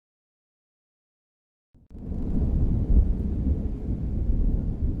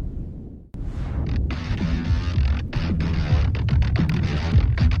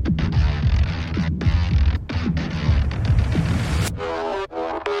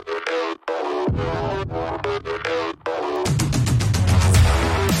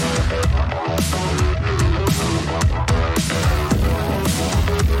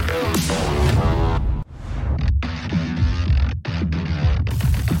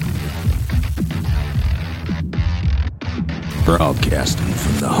Broadcasting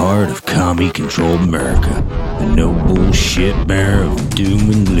from the heart of commie-controlled America, the no bullshit bearer of doom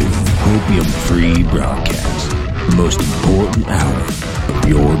and gloom, opium-free broadcast, the most important hour of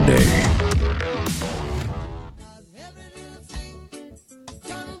your day.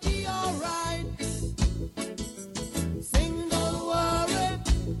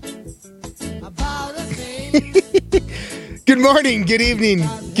 Good morning, good evening,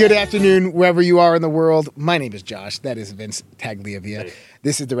 good afternoon, wherever you are in the world. My name is Josh. That is Vince Tagliavia. Hey.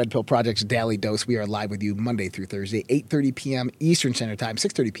 This is the Red Pill Project's Daily Dose. We are live with you Monday through Thursday, 8:30 p.m. Eastern Standard Time,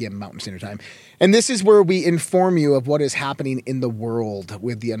 6:30 p.m. Mountain Standard Time. And this is where we inform you of what is happening in the world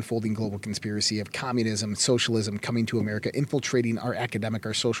with the unfolding global conspiracy of communism, socialism coming to America, infiltrating our academic,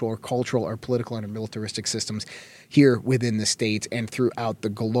 our social, our cultural, our political, and our militaristic systems here within the states and throughout the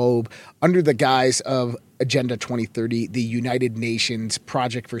globe under the guise of Agenda 2030, the United Nations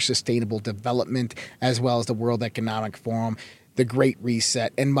Project for Sustainable Development, as well as the World Economic Forum, the Great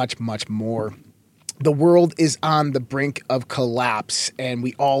Reset, and much, much more. The world is on the brink of collapse, and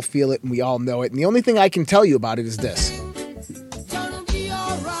we all feel it and we all know it. And the only thing I can tell you about it is this.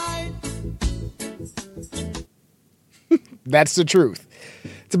 That's the truth.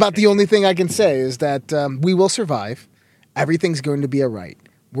 It's about the only thing I can say is that we will survive. Everything's going to be all right.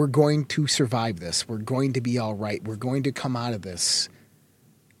 We're going to survive this. We're going to be all right. We're going to come out of this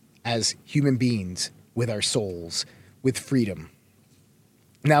as human beings with our souls, with freedom.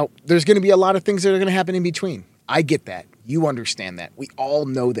 Now, there's going to be a lot of things that are going to happen in between. I get that. You understand that. We all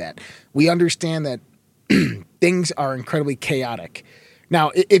know that. We understand that things are incredibly chaotic.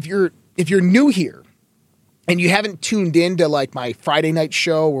 Now, if you're new here and you haven't tuned in to like my Friday night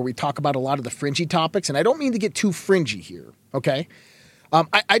show where we talk about a lot of the fringy topics, and I don't mean to get too fringy here, okay?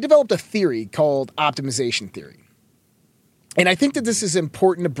 I developed a theory called optimization theory. And I think that this is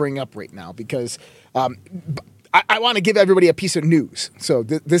important to bring up right now because I want to give everybody a piece of news. So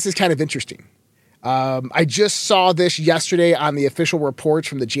this is kind of interesting. I just saw this yesterday on the official reports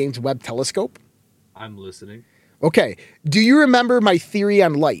from the James Webb Telescope. I'm listening. Okay. Do you remember my theory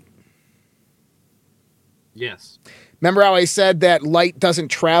on light? Yes. Remember how I said that light doesn't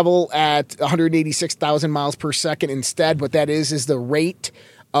travel at 186,000 miles per second? Instead, what that is the rate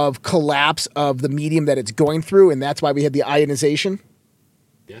of collapse of the medium that it's going through, and that's why we had the ionization?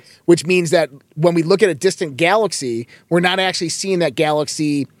 Yes. Which means that when we look at a distant galaxy, we're not actually seeing that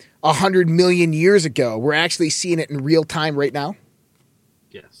galaxy 100 million years ago. We're actually seeing it in real time right now?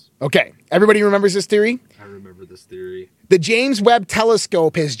 Yes. Okay. Everybody remembers this theory? I remember this theory. The James Webb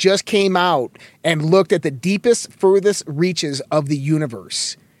Telescope has just came out and looked at the deepest, furthest reaches of the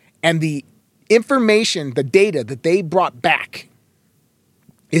universe. And the information, the data that they brought back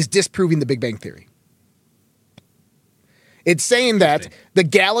is disproving the Big Bang Theory. It's saying that the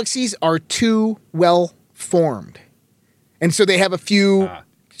galaxies are too well formed. And so they have a few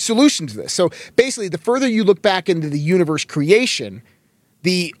solutions to this. So basically, the further you look back into the universe creation,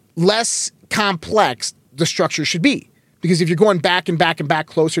 the less complex the structure should be. Because if you're going back and back and back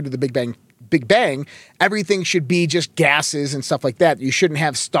closer to the Big Bang, everything should be just gases and stuff like that. You shouldn't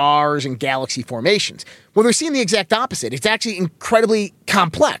have stars and galaxy formations. Well, they're seeing the exact opposite. It's actually incredibly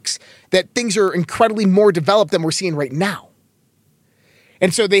complex, that things are incredibly more developed than we're seeing right now.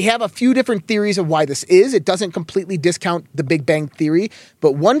 And so they have a few different theories of why this is. It doesn't completely discount the Big Bang Theory,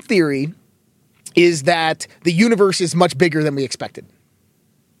 but one theory is that the universe is much bigger than we expected.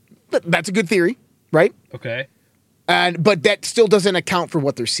 But that's a good theory, right? Okay. But that still doesn't account for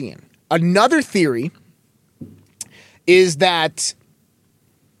what they're seeing. Another theory is that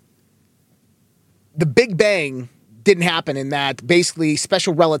the Big Bang didn't happen and that basically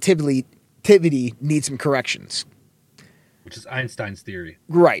special relativity needs some corrections. Which is Einstein's theory.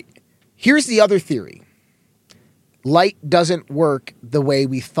 Right. Here's the other theory. Light doesn't work the way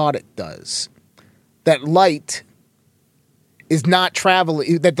we thought it does. That light is not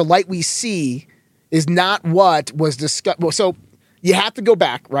traveling, that the light we see is not what was discussed. Well, so you have to go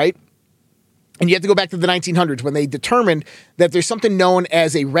back, right? And you have to go back to the 1900s when they determined that there's something known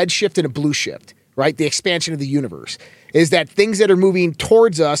as a red shift and a blue shift, right? The expansion of the universe is that things that are moving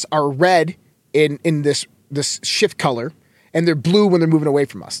towards us are red in this shift color, and they're blue when they're moving away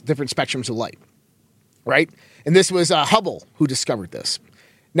from us, different spectrums of light, right? And this was Hubble who discovered this.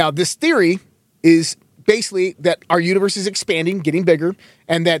 Now, this theory is basically that our universe is expanding, getting bigger,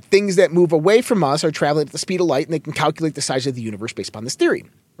 and that things that move away from us are traveling at the speed of light, and they can calculate the size of the universe based upon this theory,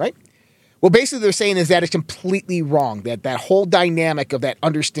 right? Well, basically they're saying is that it's completely wrong, that whole dynamic of that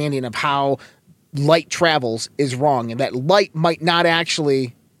understanding of how light travels is wrong, and that light might not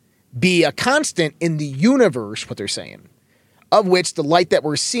actually be a constant in the universe, what they're saying. of which the light that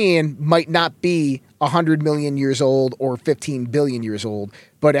we're seeing might not be 100 million years old or 15 billion years old,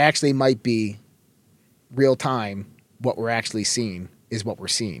 but actually might be real time. What we're actually seeing is what we're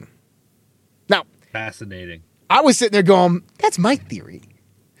seeing. Now, Fascinating. I was sitting there going, that's my theory.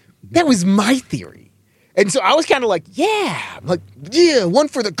 That was my theory. And so I was kind of like, yeah, one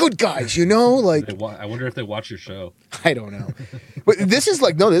for the good guys, like. I wonder if they watch your show. I don't know. But this is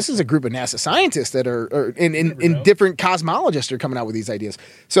this is a group of NASA scientists that are in different cosmologists are coming out with these ideas.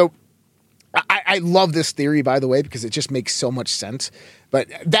 So I love this theory, by the way, because it just makes so much sense. But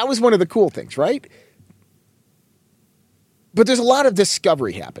that was one of the cool things, right? But there's a lot of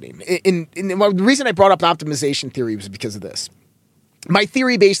discovery happening. The reason I brought up optimization theory was because of this. My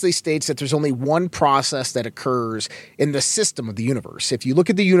theory basically states that there's only one process that occurs in the system of the universe. If you look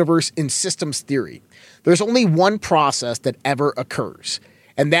at the universe in systems theory, there's only one process that ever occurs,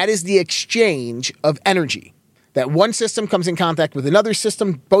 and that is the exchange of energy. That one system comes in contact with another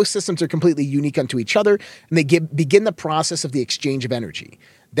system. Both systems are completely unique unto each other, and they begin the process of the exchange of energy.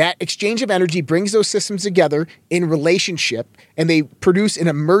 That exchange of energy brings those systems together in relationship, and they produce an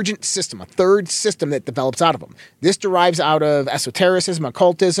emergent system, a third system that develops out of them. This derives out of esotericism,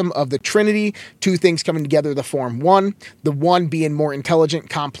 occultism, of the Trinity, two things coming together to form one, the one being more intelligent,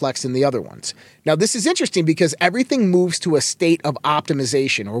 complex than the other ones. Now, this is interesting because everything moves to a state of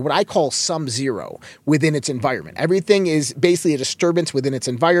optimization, or what I call sum zero, within its environment. Everything is basically a disturbance within its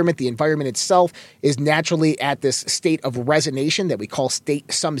environment. The environment itself is naturally at this state of resonation that we call state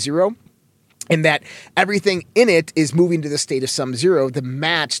sum zero, and that everything in it is moving to the state of sum zero to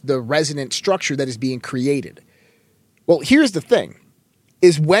match the resonant structure that is being created. Well, here's the thing,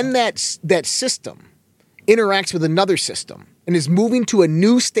 is when that system interacts with another system and is moving to a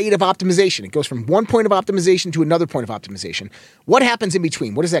new state of optimization, it goes from one point of optimization to another point of optimization. What happens in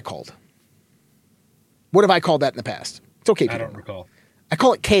between? What is that called? What have I called that in the past? It's okay. I don't recall. I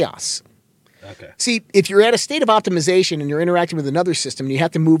call it chaos. Okay. See, if you're at a state of optimization and you're interacting with another system and you have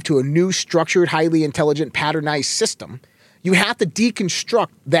to move to a new structured, highly intelligent, patternized system, you have to deconstruct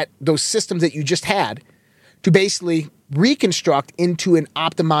those systems that you just had to basically reconstruct into an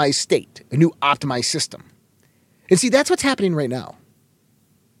optimized state, a new optimized system. And see, that's what's happening right now.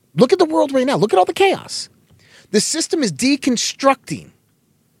 Look at the world right now. Look at all the chaos. The system is deconstructing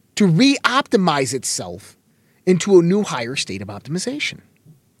to re-optimize itself into a new higher state of optimization.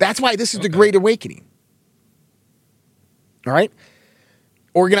 That's why this is the Great Awakening. All right?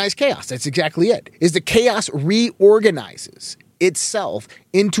 Organized chaos. That's exactly it. Is the chaos reorganizes itself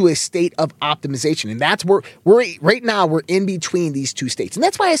into a state of optimization. And that's where right now we're in between these two states. And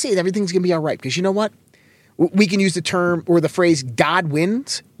that's why I say that everything's going to be all right. Because you know what? We can use the term or the phrase God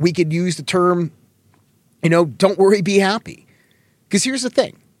wins. We could use the term, don't worry, be happy. Because here's the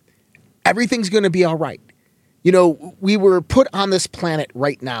thing. Everything's going to be all right. We were put on this planet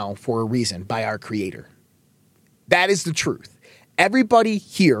right now for a reason by our Creator. That is the truth. Everybody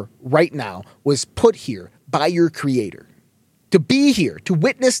here right now was put here by your Creator to be here, to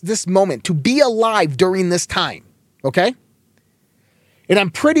witness this moment, to be alive during this time. Okay? And I'm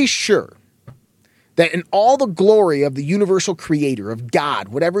pretty sure that in all the glory of the universal Creator, of God,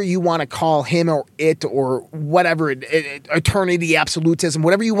 whatever you want to call him or it or whatever, eternity, absolutism,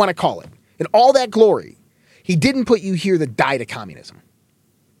 whatever you want to call it, in all that glory, he didn't put you here to die to communism.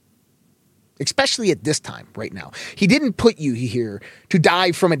 Especially at this time, right now. He didn't put you here to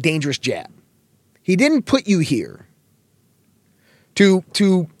die from a dangerous jab. He didn't put you here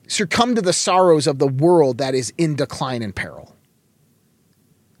to succumb to the sorrows of the world that is in decline and peril.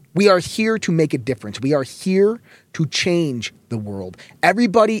 We are here to make a difference. We are here to change the world.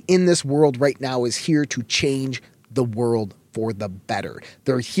 Everybody in this world right now is here to change the world for the better.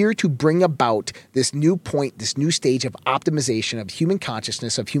 They're here to bring about this new point, this new stage of optimization of human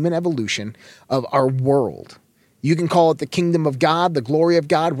consciousness, of human evolution, of our world. You can call it the kingdom of God, the glory of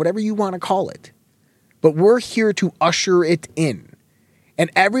God, whatever you want to call it. But we're here to usher it in. And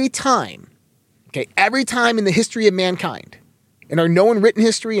every time in the history of mankind, in our known written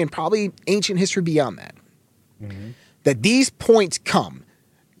history and probably ancient history beyond that, that these points come,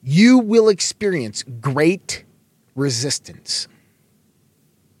 you will experience great resistance.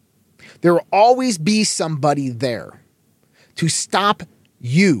 There will always be somebody there to stop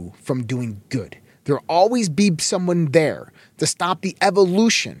you from doing good. There will always be someone there to stop the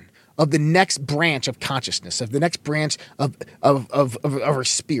evolution of the next branch of consciousness, of the next branch of our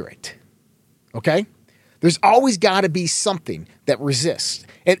spirit. Okay? There's always got to be something that resists.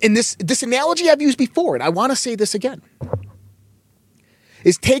 And this analogy I've used before, and I want to say this again,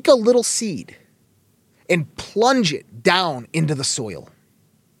 is take a little seed and plunge it down into the soil.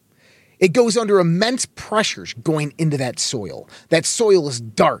 It goes under immense pressures going into that soil. That soil is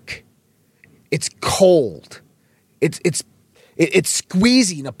dark. It's cold. It's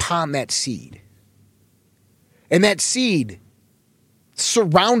squeezing upon that seed. And that seed,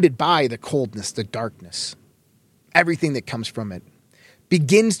 surrounded by the coldness, the darkness, everything that comes from it,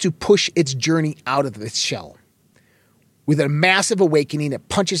 begins to push its journey out of its shell. With a massive awakening, it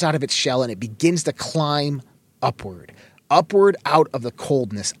punches out of its shell and it begins to climb upward out of the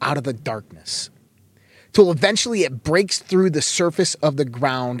coldness, out of the darkness, till eventually it breaks through the surface of the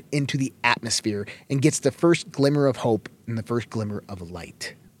ground into the atmosphere and gets the first glimmer of hope and the first glimmer of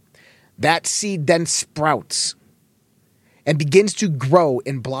light. That seed then sprouts and begins to grow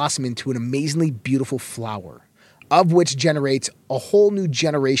and blossom into an amazingly beautiful flower, of which generates a whole new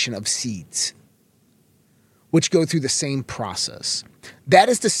generation of seeds, which go through the same process. That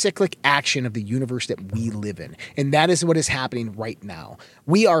is the cyclic action of the universe that we live in. And that is what is happening right now.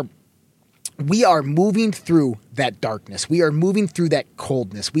 We are moving through that darkness. We are moving through that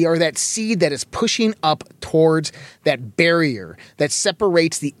coldness. We are that seed that is pushing up towards that barrier that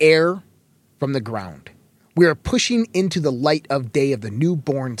separates the air from the ground. We are pushing into the light of day of the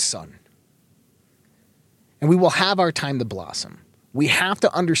newborn sun. And we will have our time to blossom. We have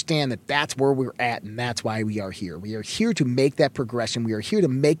to understand that that's where we're at, and that's why we are here. We are here to make that progression. We are here to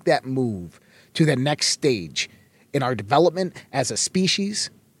make that move to the next stage in our development as a species,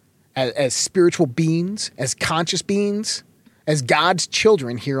 as spiritual beings, as conscious beings, as God's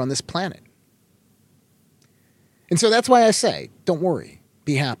children here on this planet. And so that's why I say, don't worry,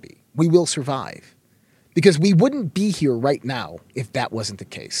 be happy. We will survive. Because we wouldn't be here right now if that wasn't the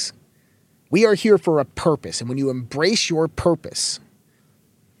case. We are here for a purpose, and when you embrace your purpose,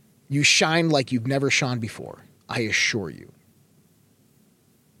 you shine like you've never shone before. I assure you.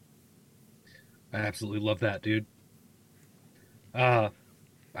 I absolutely love that, dude. I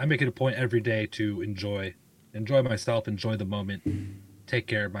make it a point every day to enjoy myself, enjoy the moment, take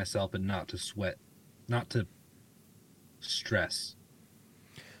care of myself, and not to sweat, not to stress.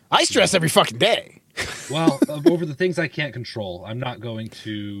 I stress every fucking day. Well, over the things I can't control, I'm not going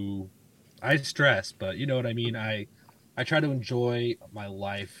to. I stress, but you know what I mean. I try to enjoy my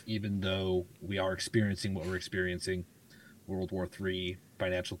life, even though we are experiencing what we're experiencing: World War III,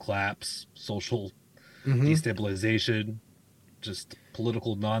 financial collapse, social destabilization, just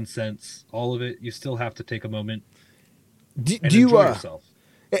political nonsense. All of it. You still have to take a moment and enjoy yourself.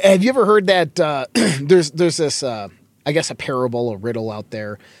 Have you ever heard that there's this I guess a parable, a riddle out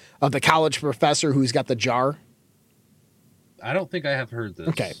there of the college professor who's got the jar? I don't think I have heard this.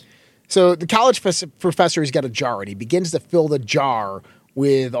 Okay. So the college professor has got a jar, and he begins to fill the jar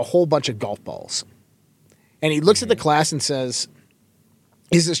with a whole bunch of golf balls. And he looks at the class and says,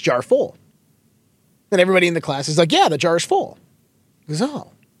 "Is this jar full?" And everybody in the class is like, "Yeah, the jar is full." He goes,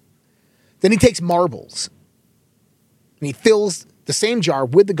 "Oh." Then he takes marbles, and he fills the same jar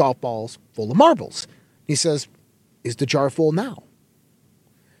with the golf balls full of marbles. He says, "Is the jar full now?"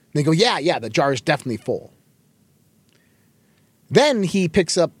 And they go, yeah, the jar is definitely full. Then he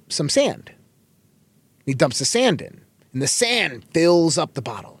picks up some sand. He dumps the sand in, and the sand fills up the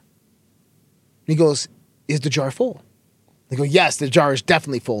bottle. And he goes, "Is the jar full?" They go, "Yes, the jar is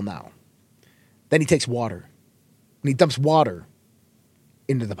definitely full now." Then he takes water, and he dumps water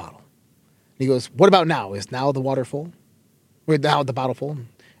into the bottle. And he goes, "What about now? Is now the water full? Or now the bottle full?" And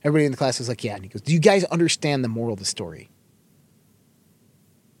everybody in the class is like, "Yeah." And he goes, "Do you guys understand the moral of the story?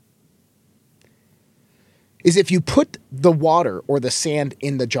 Is if you put the water or the sand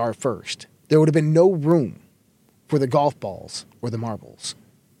in the jar first, there would have been no room for the golf balls or the marbles.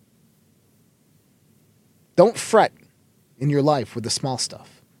 Don't fret in your life with the small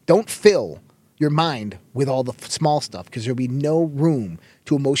stuff. Don't fill your mind with all the small stuff, because there'll be no room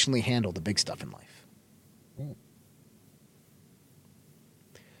to emotionally handle the big stuff in life." And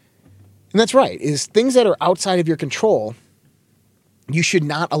that's right, is things that are outside of your control, you should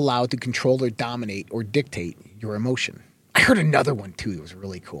not allow to control or dominate or dictate your emotion. I heard another one too. It was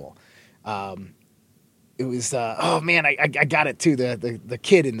really cool. It was I got it too. The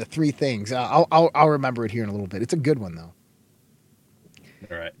kid in the three things. I'll remember it here in a little bit. It's a good one though.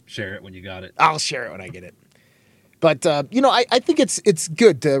 All right, share it when you got it. I'll share it when I get it. But I think it's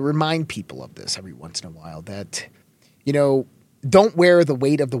good to remind people of this every once in a while, that don't wear the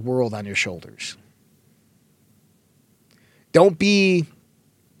weight of the world on your shoulders. Don't be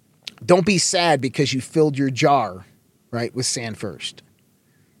sad because you filled your jar, right, with sand first.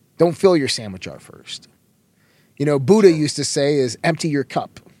 Don't fill your sandwich jar first. Buddha used to say is empty your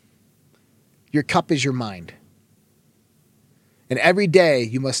cup. Your cup is your mind. And every day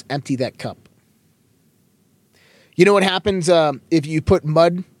you must empty that cup. You know what happens if you put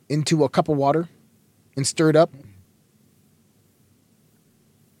mud into a cup of water and stir it up,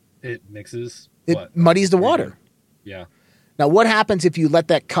 It mixes. it What? muddies the water. Yeah. Now, what happens if you let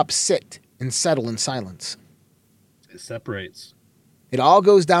that cup sit and settle in silence? It separates. It all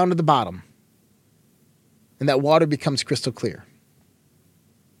goes down to the bottom, and that water becomes crystal clear.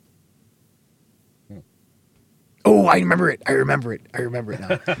 Oh, I remember it. I remember it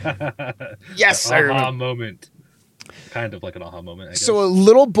now. Yes, I remember. Aha moment. Kind of like an aha moment, I guess. So a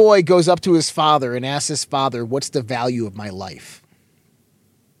little boy goes up to his father and asks his father, "What's the value of my life?"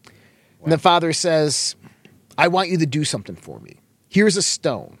 Wow. And the father says, "I want you to do something for me. Here's a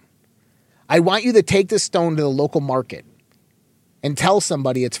stone. I want you to take this stone to the local market and tell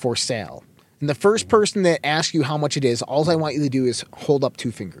somebody it's for sale. And the first person that asks you how much it is, all I want you to do is hold up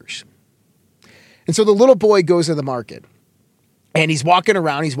 2 fingers." And so the little boy goes to the market. And he's walking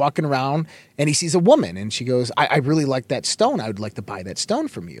around, and he sees a woman. And she goes, I really like that stone. I would like to buy that stone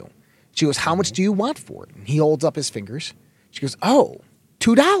from you. She goes, "How much do you want for it?" And he holds up his fingers. She goes, "Oh,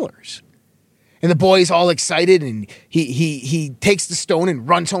 $2. And the boy's all excited, and he takes the stone and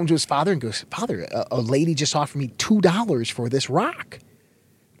runs home to his father and goes, "Father, a lady just offered me $2 for this rock."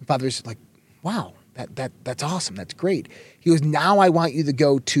 The father's like, "Wow, that's awesome. That's great." He goes, "Now I want you to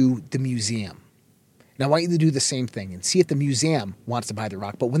go to the museum. And I want you to do the same thing and see if the museum wants to buy the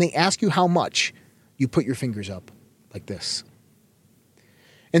rock. But when they ask you how much, you put your fingers up like this."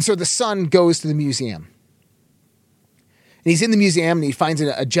 And so the son goes to the museum. And he's in the museum and he finds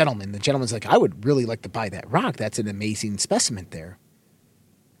a gentleman. The gentleman's like, "I would really like to buy that rock. That's an amazing specimen there."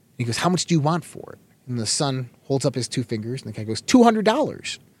 And he goes, "How much do you want for it?" And the son holds up his 2 fingers and the guy goes,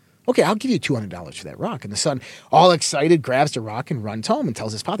 $200. "Okay, I'll give you $200 for that rock." And the son, all excited, grabs the rock and runs home and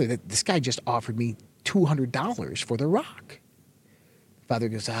tells his father that this guy just offered me $200 for the rock. The father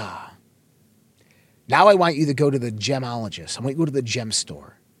goes, "Now I want you to go to the gemologist. I want you to go to the gem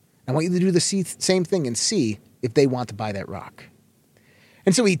store. I want you to do the same thing and see if they want to buy that rock."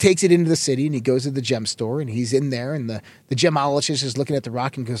 And so he takes it into the city and he goes to the gem store and he's in there and the gemologist is looking at the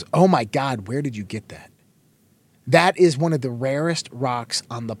rock and goes, "Oh my God, where did you get that? That is one of the rarest rocks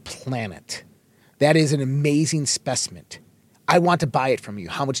on the planet. That is an amazing specimen. I want to buy it from you.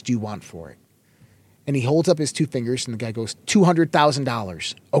 How much do you want for it?" And he holds up his 2 fingers and the guy goes,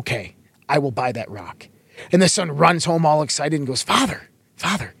 $200,000. "Okay, I will buy that rock." And the son runs home all excited and goes, Father,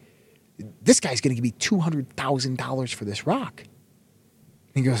 this guy's going to give me $200,000 for this rock."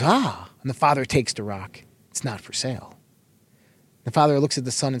 And he goes, And the father takes the rock. "It's not for sale." The father looks at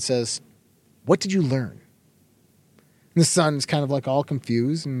the son and says, "What did you learn?" And the son's kind of like all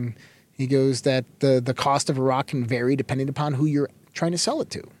confused. And he goes that the cost of a rock can vary depending upon who you're trying to sell it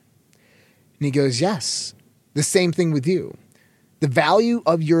to. And he goes, "Yes, the same thing with you. The value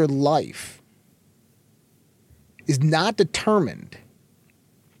of your life is not determined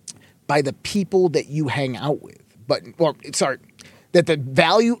by the people that you hang out with. That the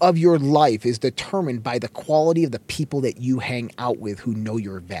value of your life is determined by the quality of the people that you hang out with who know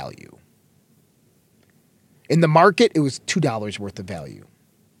your value. In the market, it was $2 worth of value.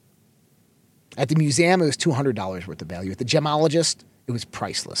 At the museum, it was $200 worth of value. At the gemologist, it was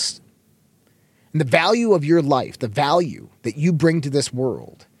priceless. And the value of your life, the value that you bring to this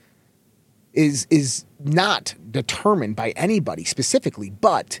world is not determined by anybody specifically,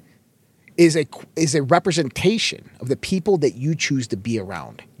 but is a representation of the people that you choose to be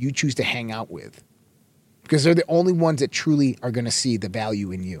around, you choose to hang out with, because they're the only ones that truly are going to see the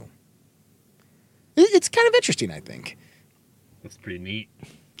value in you. It's kind of interesting, I think. That's pretty neat.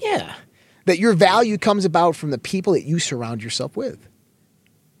 Yeah. That your value comes about from the people that you surround yourself with.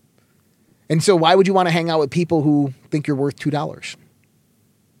 And so why would you want to hang out with people who think you're worth $2?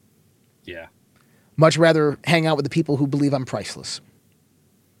 Yeah. Much rather hang out with the people who believe I'm priceless.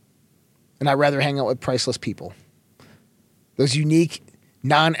 And I'd rather hang out with priceless people. Those unique,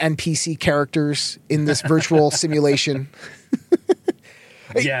 non-NPC characters in this virtual simulation.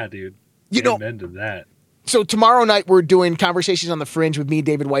 Yeah, dude. Amen to that. So tomorrow night we're doing Conversations on the Fringe with me,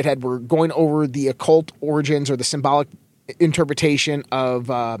 David Whitehead. We're going over the occult origins or the symbolic interpretation of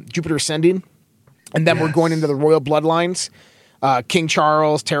Jupiter ascending. And then we're going into the royal bloodlines, King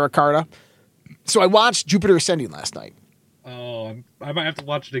Charles, Terra Carta. So I watched Jupiter ascending last night. Oh, I might have to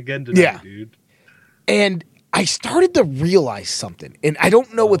watch it again tonight, dude. And I started to realize something. And I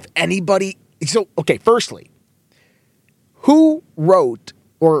don't know if anybody... So, okay, firstly, who wrote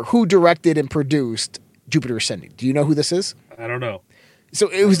or who directed and produced Jupiter Ascending? Do you know who this is? I don't know. So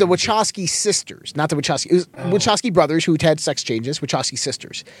it was the Wachowski sisters, not the Wachowski. It was Wachowski brothers who had sex changes, Wachowski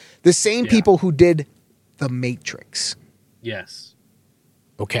sisters. The same people who did The Matrix. Yes.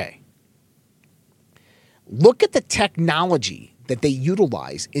 Okay. Look at the technology that they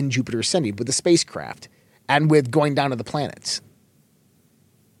utilize in Jupiter Ascending with the spacecraft and with going down to the planets.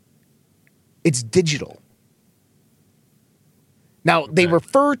 It's digital. Now, they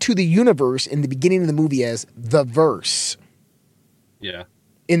refer to the universe in the beginning of the movie as the verse. Yeah.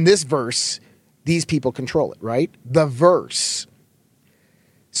 In this verse, these people control it, right? The verse.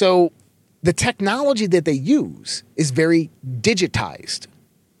 So the technology that they use is very digitized.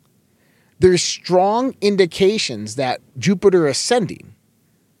 There's strong indications that Jupiter Ascending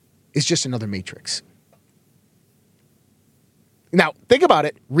is just another matrix. Now, think about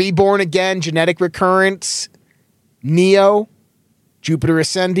it. Reborn Again, Genetic Recurrence, Neo, Jupiter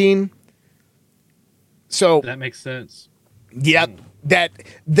Ascending. So that makes sense. Yep. That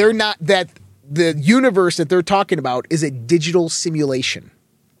they're not, that the universe that they're talking about is a digital simulation.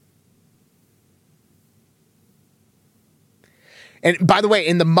 And by the way,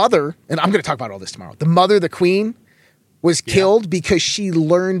 in the mother, and I'm going to talk about all this tomorrow, the mother, the queen, was killed because she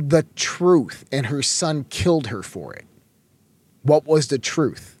learned the truth and her son killed her for it. What was the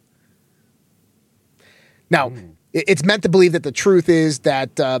truth? Now, it's meant to believe that the truth is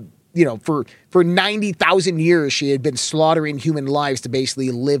that, for 90,000 years, she had been slaughtering human lives to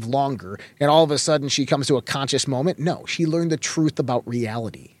basically live longer. And all of a sudden, she comes to a conscious moment. No, she learned the truth about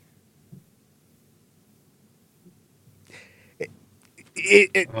reality.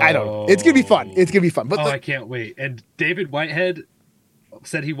 I don't know. It's going to be fun. It's going to be fun. But I can't wait. And David Whitehead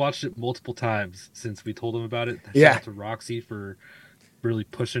said he watched it multiple times since we told him about it. Shout out to Roxy for really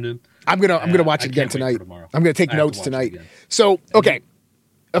pushing him. I'm gonna watch it again tonight. I'm gonna take notes tonight. So, okay.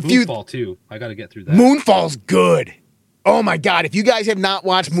 Moonfall too. I got to get through that. Moonfall's good. Oh my God. If you guys have not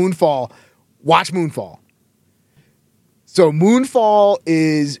watched Moonfall, watch Moonfall. So Moonfall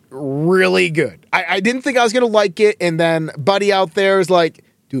is really good. I didn't think I was going to like it. And then Buddy out there is like,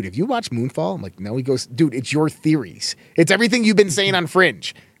 dude, have you watched Moonfall? I'm like, no. He goes, dude, it's your theories. It's everything you've been saying on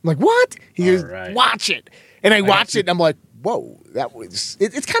Fringe. I'm like, what? He goes, watch it. And I watched it and I'm like, whoa, it's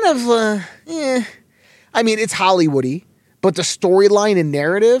kind of, I mean, it's Hollywoody, but the storyline and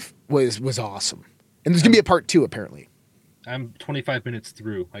narrative was awesome. And there's going to be a part 2, apparently. I'm 25 minutes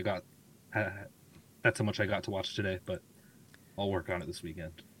through. That's how much I got to watch today, but I'll work on it this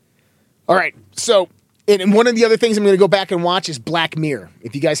weekend. All right. So, and one of the other things I'm going to go back and watch is Black Mirror.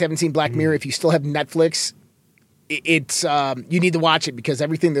 If you guys haven't seen Black Mirror, if you still have Netflix, it's you need to watch it because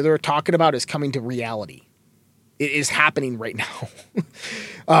everything that they're talking about is coming to reality. It is happening right now.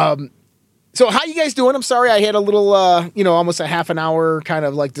 So how you guys doing? I'm sorry I had a little, almost a half an hour kind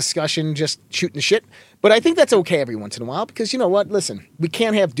of like discussion, just shooting the shit. But I think that's okay every once in a while because you know what? Listen, we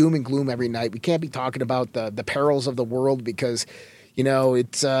can't have doom and gloom every night. We can't be talking about the perils of the world because,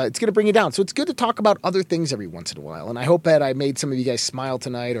 it's going to bring you down. So it's good to talk about other things every once in a while. And I hope that I made some of you guys smile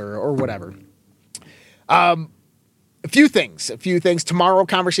tonight or whatever. A few things. Tomorrow,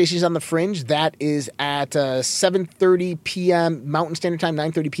 Conversations on the Fringe. That is at 7:30 p.m. Mountain Standard Time,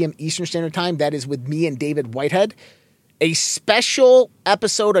 9:30 p.m. Eastern Standard Time. That is with me and David Whitehead. A special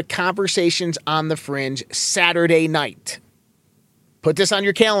episode of Conversations on the Fringe Saturday night. Put this on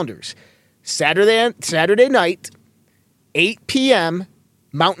your calendars. Saturday night, 8 p.m.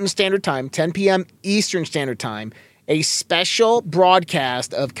 Mountain Standard Time, 10 p.m. Eastern Standard Time. A special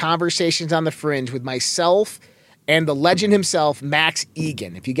broadcast of Conversations on the Fringe with myself and the legend himself, Max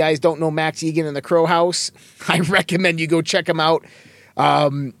Egan. If you guys don't know Max Egan in the Crow House, I recommend you go check him out.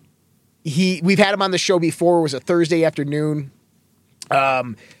 We've had him on the show before. It was a Thursday afternoon.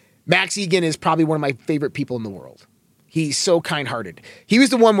 Max Egan is probably one of my favorite people in the world. He's so kind-hearted. He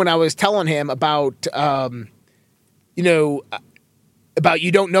was the one when I was telling him about, about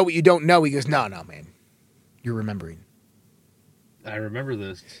you don't know what you don't know. He goes, no, man, you're remembering. I remember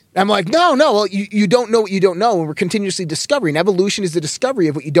this. I'm like, no. Well, you don't know what you don't know, and we're continuously discovering. Evolution is the discovery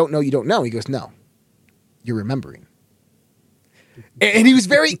of what you don't know. You don't know. He goes, no, you're remembering. And he was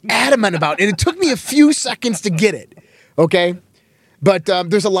very adamant about it. And it took me a few seconds to get it. Okay, but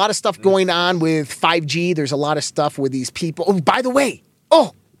there's a lot of stuff going on with 5G. There's a lot of stuff with these people. Oh, by the way,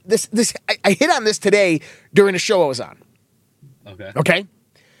 this I hit on this today during a show I was on. Okay.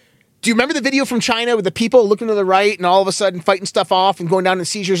 Do you remember the video from China with the people looking to the right and all of a sudden fighting stuff off and going down in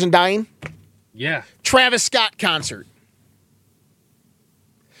seizures and dying? Yeah. Travis Scott concert.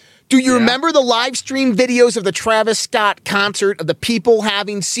 Do you remember the live stream videos of the Travis Scott concert of the people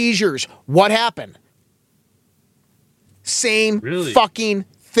having seizures? What happened? Same fucking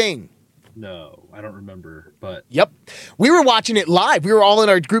thing. No, I don't remember, but... Yep. We were watching it live. We were all in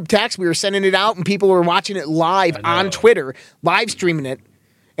our group text. We were sending it out and people were watching it live on Twitter, live streaming it.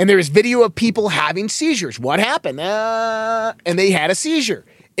 And there's video of people having seizures. What happened? And they had a seizure.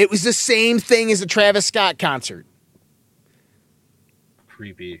 It was the same thing as the Travis Scott concert.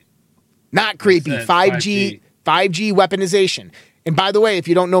 creepy. Not creepy. Makes sense, 5G weaponization. And by the way, if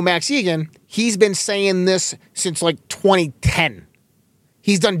you don't know Max Egan, he's been saying this since like 2010.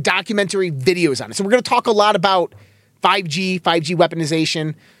 He's done documentary videos on it. So we're going to talk a lot about 5G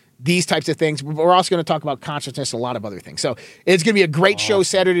weaponization, these types of things. We're also going to talk about consciousness, a lot of other things. So it's going to be a great show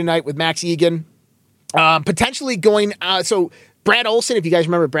Saturday night with Max Egan. Potentially going, so Brad Olson, if you guys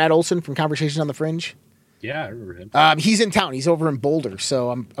remember Brad Olson from Conversations on the Fringe. Yeah, I remember him. He's in town. He's over in Boulder. So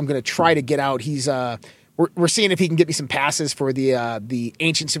I'm going to try to get out. He's, we're seeing if he can get me some passes for the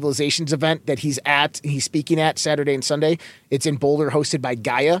Ancient Civilizations event that he's speaking at Saturday and Sunday. It's in Boulder, hosted by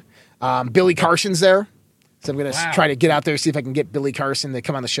Gaia. Billy Carson's there. So I'm going to try to get out there, see if I can get Billy Carson to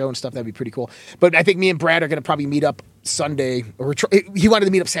come on the show and stuff. That'd be pretty cool. But I think me and Brad are going to probably meet up Sunday. He wanted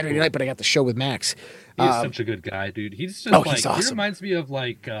to meet up Saturday night, but I got the show with Max. He's such a good guy, dude. He's just he's awesome. He reminds me of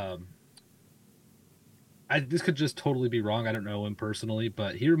like, this could just totally be wrong. I don't know him personally,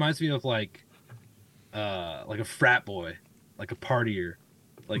 but he reminds me of like a frat boy, like a partier.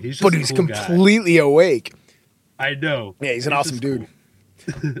 Like he's just but he's cool completely guy. awake. I know. Yeah, he's an awesome dude.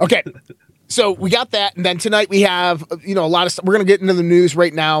 Cool. Okay. So we got that, and then tonight we have, a lot of stuff. We're going to get into the news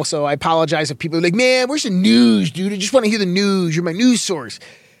right now, so I apologize if people are like, man, where's the news, dude? I just want to hear the news. You're my news source.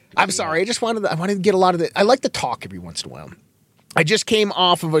 I'm sorry. I wanted to get a lot of it. I like to talk every once in a while. I just came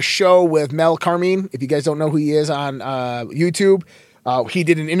off of a show with Mel Carmine. If you guys don't know who he is on YouTube, he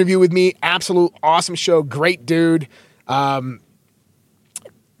did an interview with me. Absolute awesome show. Great dude.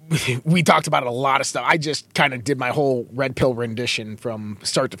 We talked about a lot of stuff. I just kind of did my whole Red Pill rendition from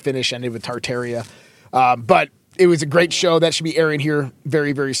start to finish, ended with Tartaria. But it was a great show. That should be airing here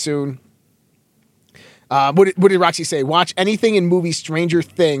very, very soon. What did Roxy say? Watch anything in movies, Stranger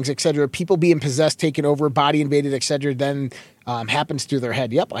Things, etc. People being possessed, taken over, body invaded, etc. Then happens through their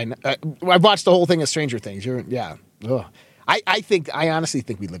head. Yep, I've watched the whole thing of Stranger Things. Yeah. Ugh. I honestly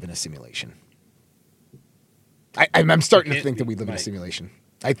think we live in a simulation. I'm starting to think that we live in a simulation.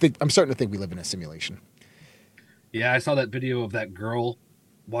 I'm starting to think we live in a simulation. Yeah, I saw that video of that girl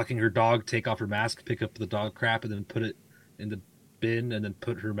walking her dog, take off her mask, pick up the dog crap, and then put it in the bin, and then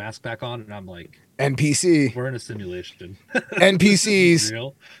put her mask back on. And I'm like, NPC. We're in a simulation. NPCs.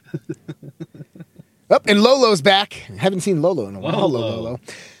 Real. And Lolo's back. Haven't seen Lolo in a while. Hello, Lolo.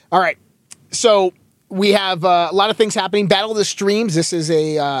 All right. So we have a lot of things happening. Battle of the Streams. This is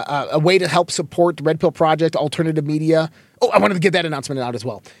a way to help support the Red Pill Project, alternative media. Oh, I wanted to get that announcement out as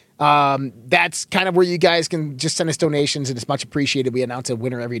well. That's kind of where you guys can just send us donations, and it's much appreciated. We announce a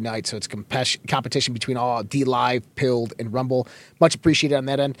winner every night, so it's competition between all D-Live, Pilled, and Rumble. Much appreciated on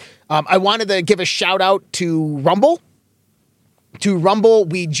that end. I wanted to give a shout-out to Rumble.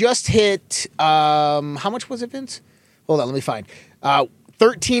 We just hit, how much was it, Vince? Hold on, let me find.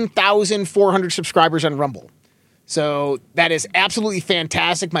 13,400 subscribers on Rumble. So that is absolutely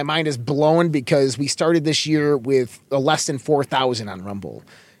fantastic. My mind is blown because we started this year with less than 4,000 on Rumble.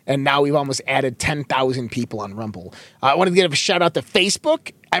 And now we've almost added 10,000 people on Rumble. I wanted to give a shout out to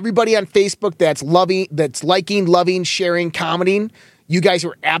Facebook. Everybody on Facebook that's liking, loving, sharing, commenting. You guys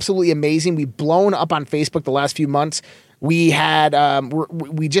are absolutely amazing. We've blown up on Facebook the last few months. We had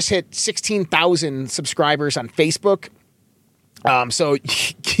we just hit 16,000 subscribers on Facebook. So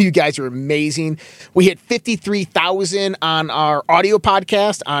you guys are amazing. We hit 53,000 on our audio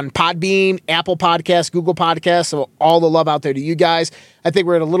podcast on Podbean, Apple Podcasts, Google Podcasts. So all the love out there to you guys. I think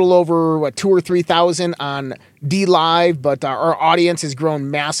we're at a little over 2,000 or 3,000 on D-Live, but our audience has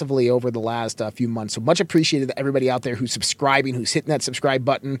grown massively over the last few months. So much appreciated to everybody out there who's subscribing, who's hitting that subscribe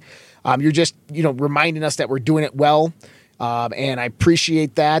button. You're just, reminding us that we're doing it well. And I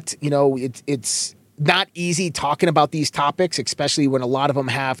appreciate that. It's not easy talking about these topics, especially when a lot of them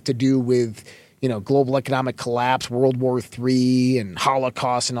have to do with, global economic collapse, World War III, and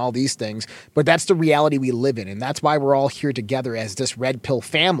Holocaust, and all these things. But that's the reality we live in, and that's why we're all here together as this Red Pill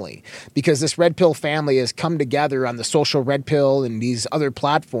family, because this Red Pill family has come together on the Social Red Pill and these other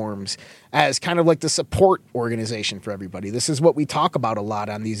platforms as kind of like the support organization for everybody. This is what we talk about a lot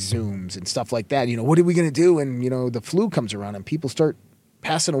on these Zooms and stuff like that. What are we going to do when, the flu comes around and people start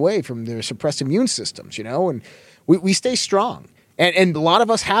passing away from their suppressed immune systems, and we stay strong. And a lot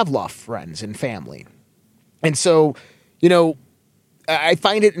of us have lost friends and family. And so, I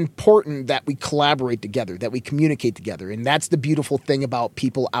find it important that we collaborate together, that we communicate together. And that's the beautiful thing about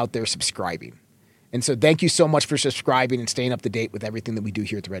people out there subscribing. And so thank you so much for subscribing and staying up to date with everything that we do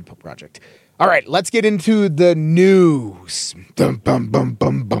here at the Red Pill Project. All right, let's get into the news. Dum, bum, bum,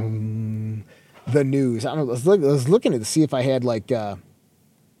 bum, bum. The news. I don't know. I was looking to see if I had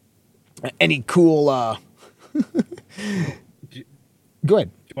any cool go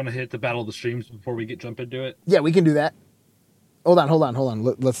ahead. Do you want to hit the Battle of the Streams before we jump into it? Yeah, we can do that. Hold on.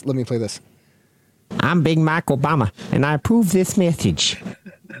 Let me play this. I'm Big Mac Obama, and I approve this message.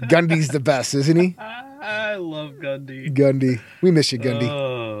 Gundy's the best, isn't he? I love Gundy. Gundy. We miss you, Gundy.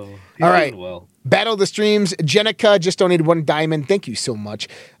 Oh, he's all right. doing well. Battle of the Streams. Jenica just donated 1 diamond. Thank you so much.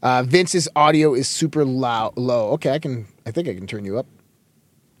 Vince's audio is super low. Okay, I think I can turn you up.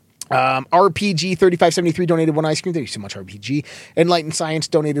 RPG 3573 donated 1 ice cream. Thank you so much, RPG. Enlightened Science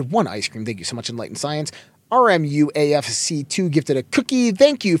donated 1 ice cream. Thank you so much, Enlightened Science. RMUAFC2 gifted a cookie.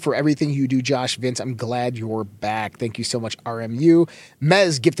 Thank you for everything you do, Josh. Vince, I'm glad you're back. Thank you so much, RMU.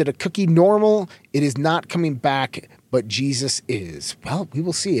 Mez gifted a cookie. Normal, it is not coming back, but Jesus is. Well, we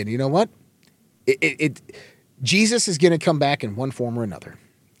will see. And you know what? Jesus is going to come back in one form or another.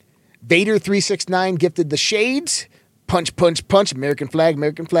 Vader 369 gifted the shades. Punch, punch, punch. American flag,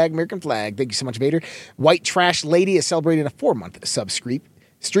 American flag, American flag. Thank you so much, Vader. White Trash Lady is celebrating a 4-month streak.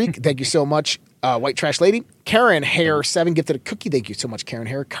 Thank you so much, White Trash Lady. Karen Hare 7 gifted a cookie. Thank you so much, Karen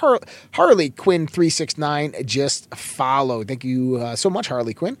Hare. Harley Quinn 369 just followed. Thank you so much,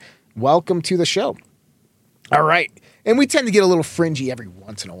 Harley Quinn. Welcome to the show. All right. And we tend to get a little fringy every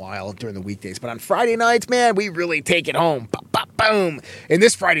once in a while during the weekdays. But on Friday nights, man, we really take it home. Pop, pop, boom. And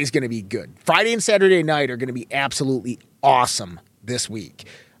this Friday is going to be good. Friday and Saturday night are going to be absolutely awesome this week.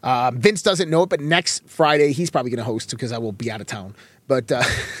 Vince doesn't know it, but next Friday, he's probably going to host because I will be out of town. But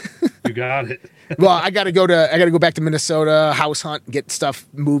you got it. Well, I got to go back to Minnesota, house hunt, get stuff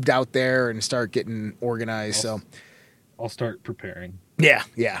moved out there and start getting organized. I'll start preparing. Yeah.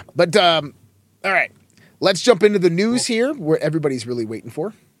 But all right. Let's jump into the news here, where everybody's really waiting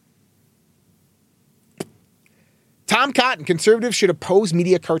for. Tom Cotton, conservatives should oppose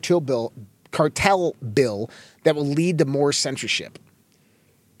media cartel bill that will lead to more censorship.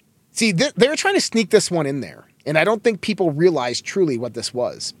 See, they're trying to sneak this one in there, and I don't think people realize truly what this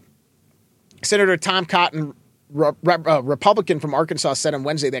was. Senator Tom Cotton, Republican from Arkansas, said on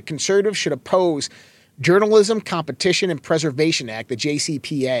Wednesday that conservatives should oppose Journalism Competition and Preservation Act, the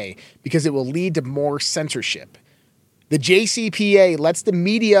JCPA, because it will lead to more censorship. The JCPA lets the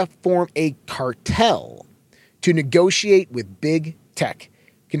media form a cartel to negotiate with big tech.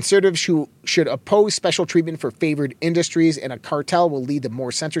 Conservatives who should oppose special treatment for favored industries, and a cartel will lead to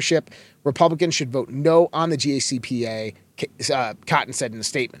more censorship. Republicans should vote no on the JCPA, Cotton said in a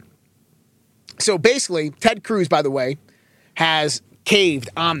statement. So basically, Ted Cruz, by the way, has caved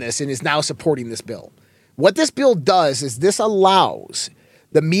on this and is now supporting this bill. What this bill does is this allows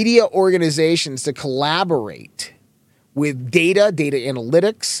the media organizations to collaborate with data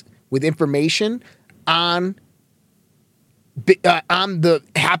analytics, with information on the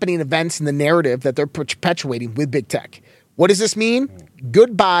happening events and the narrative that they're perpetuating with big tech. What does this mean?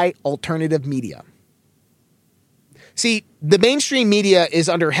 Goodbye, alternative media. See, the mainstream media is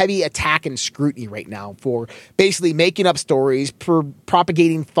under heavy attack and scrutiny right now for basically making up stories,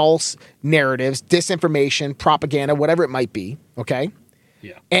 propagating false narratives, disinformation, propaganda, whatever it might be, okay?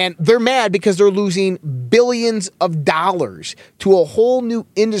 Yeah. And they're mad because they're losing billions of dollars to a whole new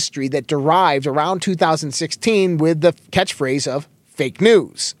industry that derived around 2016 with the catchphrase of fake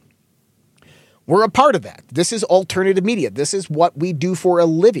news. We're a part of that. This is alternative media. This is what we do for a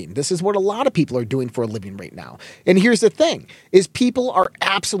living. This is what a lot of people are doing for a living right now. And here's the thing, is people are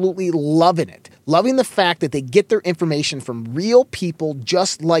absolutely loving it. Loving the fact that they get their information from real people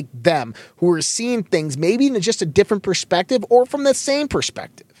just like them who are seeing things maybe in just a different perspective or from the same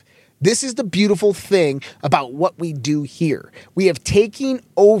perspective. This is the beautiful thing about what we do here. We have taken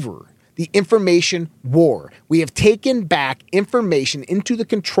over the information war. We have taken back information into the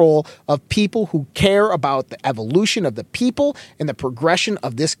control of people who care about the evolution of the people and the progression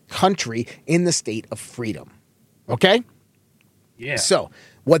of this country in the state of freedom. Okay? Yeah. So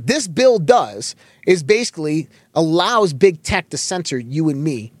what this bill does is basically allows big tech to censor you and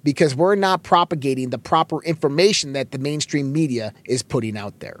me because we're not propagating the proper information that the mainstream media is putting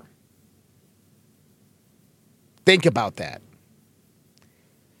out there. Think about that.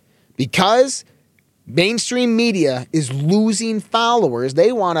 Because mainstream media is losing followers,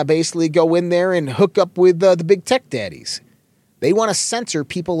 they want to basically go in there and hook up with the big tech daddies. They want to censor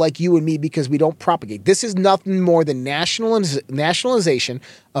people like you and me because we don't propagate. This is nothing more than nationalization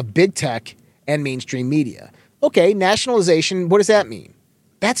of big tech and mainstream media. Okay, nationalization, what does that mean?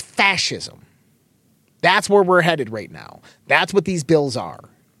 That's fascism. That's where we're headed right now. That's what these bills are.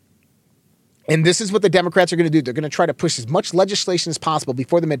 And this is what the Democrats are going to do. They're going to try to push as much legislation as possible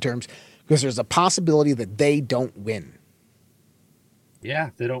before the midterms because there's a possibility that they don't win.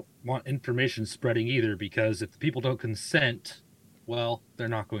 Yeah, they don't want information spreading either because if the people don't consent, well, they're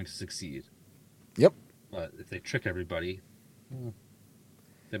not going to succeed. Yep. But if they trick everybody,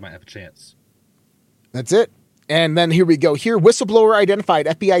 they might have a chance. That's it. And then here we go. Here, whistleblower identified.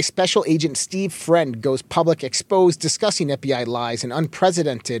 FBI Special Agent Steve Friend goes public, exposed, discussing FBI lies and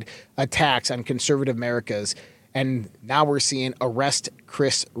unprecedented attacks on conservative Americas. And now we're seeing arrest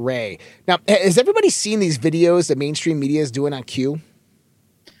Chris Wray. Now, has everybody seen these videos the mainstream media is doing on Q?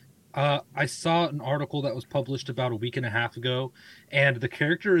 I saw an article that was published about a week and a half ago, and the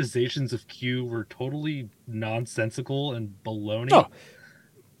characterizations of Q were totally nonsensical and baloney. Oh.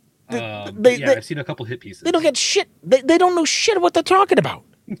 I've seen a couple hit pieces. They don't get shit. They don't know shit what they're talking about.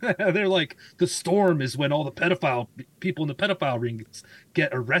 They're like, the storm is when all the pedophile people in the pedophile rings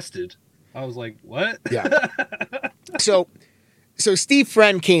get arrested. I was like, what? Yeah. So Steve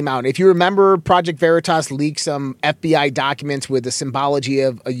Friend came out. If you remember, Project Veritas leaked some FBI documents with the symbology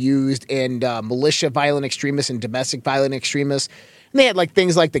of used in militia violent extremists and domestic violent extremists. And they had like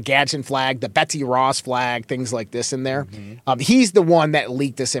things like the Gadsden flag, the Betsy Ross flag, things like this in there. Mm-hmm. He's the one that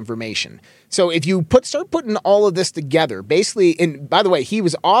leaked this information. So if you start putting all of this together, basically, and by the way, he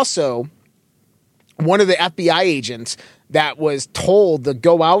was also one of the FBI agents that was told to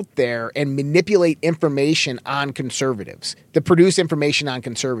go out there and manipulate information on conservatives, to produce information on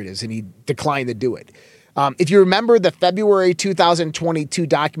conservatives, and he declined to do it. If you remember the February 2022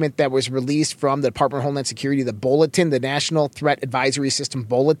 document that was released from the Department of Homeland Security, the Bulletin, the National Threat Advisory System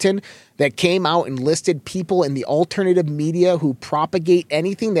Bulletin, that came out and listed people in the alternative media who propagate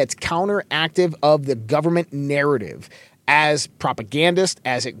anything that's counteractive of the government narrative as propagandists,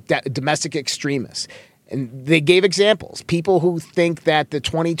 as domestic extremists. And they gave examples. People who think that the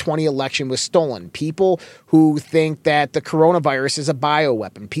 2020 election was stolen. People who think that the coronavirus is a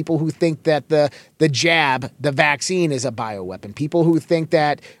bioweapon. People who think that the jab, the vaccine, is a bioweapon. People who think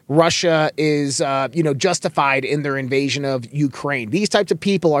that Russia is justified in their invasion of Ukraine. These types of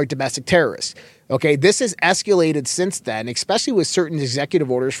people are domestic terrorists. Okay, this has escalated since then, especially with certain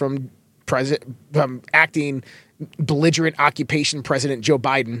executive orders from acting belligerent occupation President Joe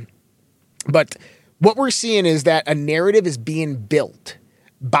Biden. But what we're seeing is that a narrative is being built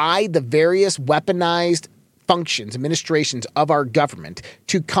by the various weaponized functions, administrations of our government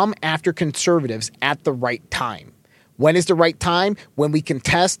to come after conservatives at the right time. When is the right time? When we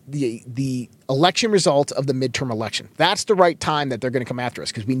contest the election results of the midterm election. That's the right time that they're going to come after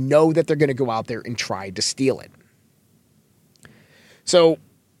us, because we know that they're going to go out there and try to steal it. So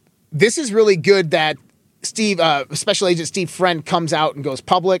this is really good that Special Agent Steve Friend comes out and goes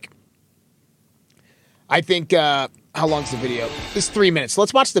public. I think, how long's the video? It's 3 minutes.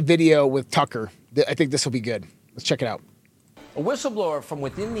 Let's watch the video with Tucker. I think this will be good. Let's check it out. A whistleblower from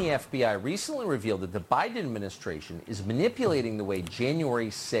within the FBI recently revealed that the Biden administration is manipulating the way January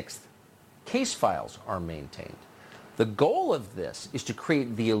 6th case files are maintained. The goal of this is to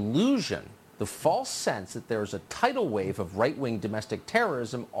create the illusion, the false sense that there's a tidal wave of right-wing domestic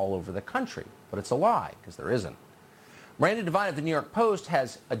terrorism all over the country. But it's a lie, because there isn't. Miranda Devine of the New York Post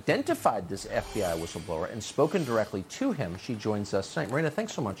has identified this FBI whistleblower and spoken directly to him. She joins us tonight. Miranda,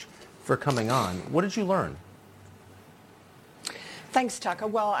 thanks so much for coming on. What did you learn? Thanks, Tucker.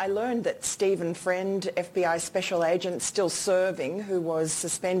 Well, I learned that Stephen Friend, FBI special agent still serving, who was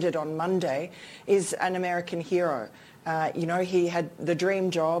suspended on Monday, is an American hero. He had the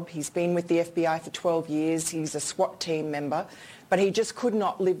dream job. He's been with the FBI for 12 years. He's a SWAT team member. But he just could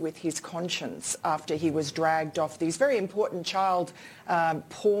not live with his conscience after he was dragged off these very important child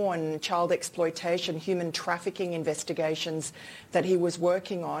porn, child exploitation, human trafficking investigations that he was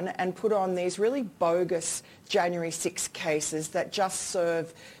working on, and put on these really bogus January 6 cases that just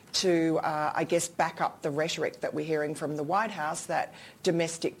serve to, back up the rhetoric that we're hearing from the White House, that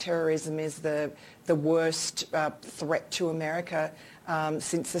domestic terrorism is the worst threat to America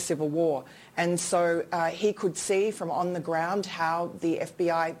since the Civil War. And so he could see from on the ground how the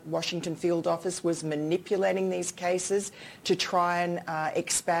FBI Washington field office was manipulating these cases to try and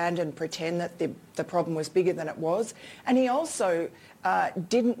expand and pretend that the problem was bigger than it was. And he also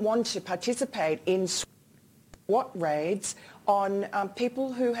didn't want to participate in SWAT raids on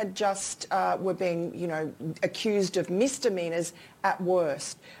people who had just were being, accused of misdemeanors at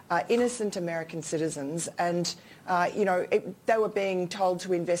worst, innocent American citizens. And, they were being told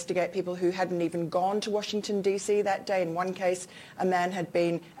to investigate people who hadn't even gone to Washington, D.C. that day. In one case, a man had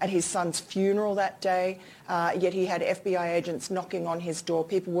been at his son's funeral that day, yet he had FBI agents knocking on his door.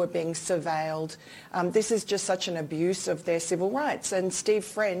 People were being surveilled. This is just such an abuse of their civil rights. And Steve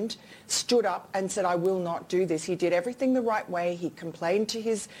Friend stood up and said, I will not do this. He did everything the right way. He complained to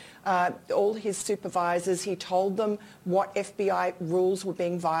his all his supervisors. He told them what FBI rules were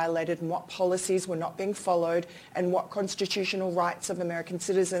being violated and what policies were not being followed and what constitutional rights of American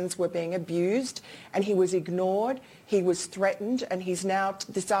citizens were being abused. And he was ignored. He was threatened, and he's now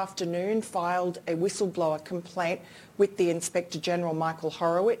this afternoon filed a whistleblower complaint with the Inspector General, Michael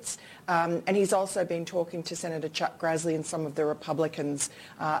Horowitz. And he's also been talking to Senator Chuck Grassley and some of the Republicans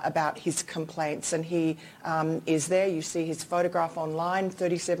about his complaints. And he is there. You see his photograph online,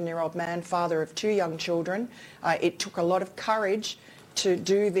 37-year-old man, father of 2 young children. It took a lot of courage to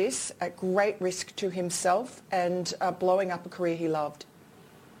do this at great risk to himself and blowing up a career he loved.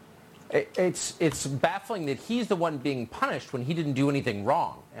 It's baffling that he's the one being punished when he didn't do anything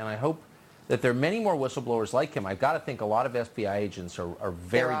wrong. And I hope that there are many more whistleblowers like him. I've got to think a lot of FBI agents are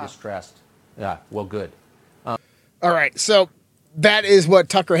very distressed. Yeah, well, good. All right, so that is what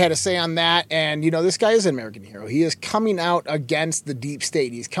Tucker had to say on that. And, you know, this guy is an American hero. He is coming out against the deep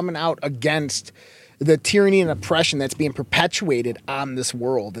state. He's coming out against the tyranny and oppression that's being perpetuated on this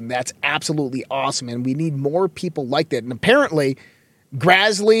world. And that's absolutely awesome. And we need more people like that. And apparently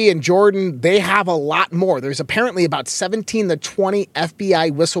Grassley and Jordan, they have a lot more. There's apparently about 17 to 20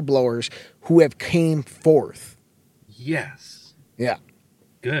 FBI whistleblowers who have came forth. Yes. Yeah.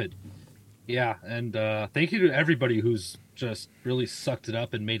 Good. Yeah, and thank you to everybody who's just really sucked it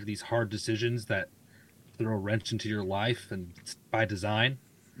up and made these hard decisions that throw a wrench into your life, and it's by design.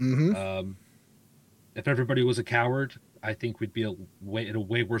 Mm-hmm. If everybody was a coward, I think we'd be in a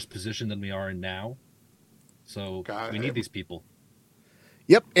way worse position than we are in now. So we need these people.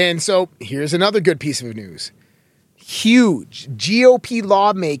 Yep. And so here's another good piece of news. Huge GOP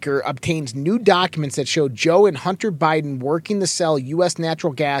lawmaker obtains new documents that show Joe and Hunter Biden working to sell U.S.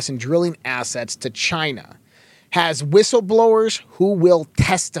 natural gas and drilling assets to China. Has whistleblowers who will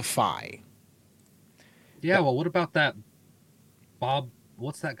testify. Yeah, well, what about that Bob?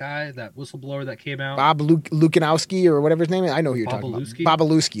 What's that guy? That whistleblower that came out? Bob Lukanowski or whatever his name is. I know who you're talking about.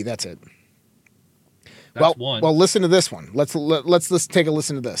 Bobalewski, that's it. That's one. Well, listen to this one. Let's take a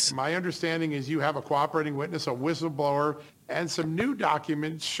listen to this. My understanding is you have a cooperating witness, a whistleblower, and some new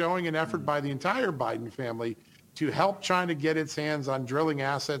documents showing an effort by the entire Biden family to help China get its hands on drilling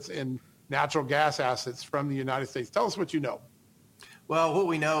assets and natural gas assets from the United States. Tell us what you know. Well, what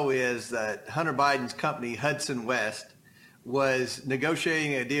we know is that Hunter Biden's company, Hudson West, was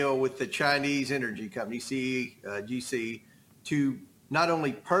negotiating a deal with the Chinese energy company, GC, to not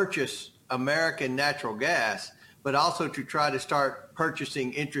only purchase American natural gas, but also to try to start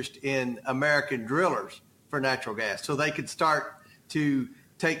purchasing interest in American drillers for natural gas so they could start to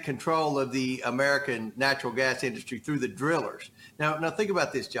take control of the American natural gas industry through the drillers. Now think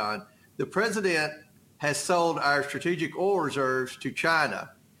about this, John. The president has sold our strategic oil reserves to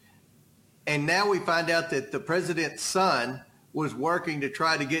China. And now we find out that the president's son was working to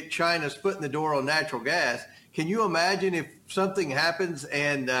try to get China's foot in the door on natural gas. Can you imagine if something happens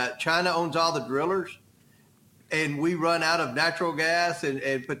and China owns all the drillers and we run out of natural gas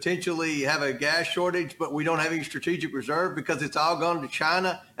and potentially have a gas shortage, but we don't have any strategic reserve because it's all gone to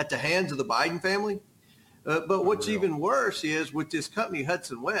China at the hands of the Biden family? But what's even worse is with this company,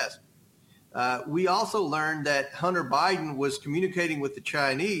 Hudson West, we also learned that Hunter Biden was communicating with the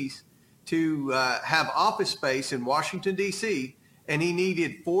Chinese to have office space in Washington, D.C., and he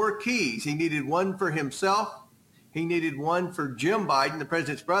needed 4 keys. He needed one for himself. He needed one for Jim Biden, the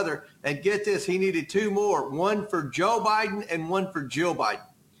president's brother. And get this, he needed 2 more, one for Joe Biden and one for Jill Biden.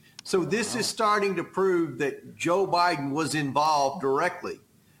 So this is starting to prove that Joe Biden was involved directly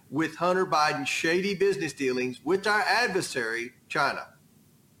with Hunter Biden's shady business dealings with our adversary, China.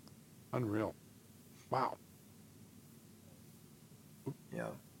 Unreal. Wow. Yeah.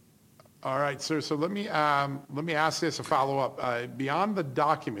 All right, sir. So let me ask this a follow-up. Beyond the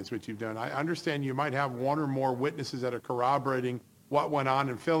documents which you've done, I understand you might have 1 or more witnesses that are corroborating what went on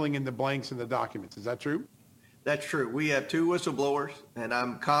and filling in the blanks in the documents. Is that true? That's true. We have 2 whistleblowers, and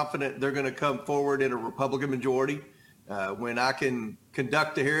I'm confident they're going to come forward in a Republican majority when I can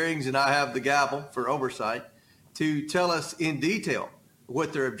conduct the hearings and I have the gavel for oversight to tell us in detail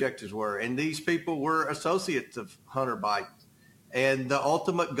what their objectives were. And these people were associates of Hunter Biden. And the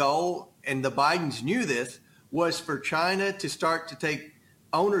ultimate goal, and the Bidens knew this, was for China to start to take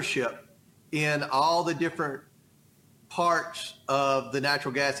ownership in all the different parts of the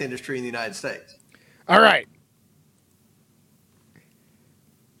natural gas industry in the United States. All right.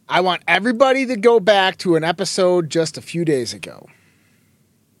 I want everybody to go back to an episode just a few days ago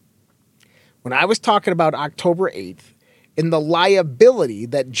when I was talking about October 8th and the liability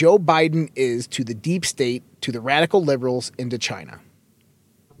that Joe Biden is to the deep state, to the radical liberals, and to China.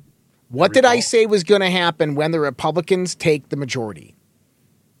 What did I say was going to happen when the Republicans take the majority?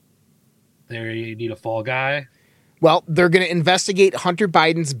 They need a fall guy. Well, they're going to investigate Hunter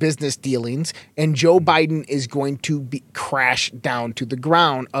Biden's business dealings, and Joe Biden is going to crash down to the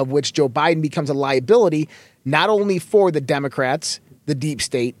ground, of which Joe Biden becomes a liability not only for the Democrats, the deep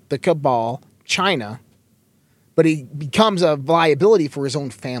state, the cabal, China, but he becomes a liability for his own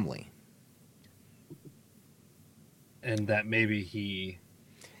family. And that maybe he...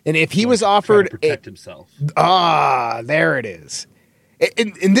 And if he was offered... to protect himself. There it is.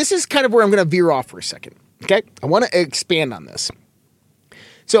 And this is kind of where I'm going to veer off for a second. Okay, I want to expand on this.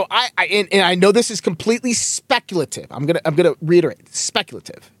 So I know this is completely speculative. I'm gonna reiterate,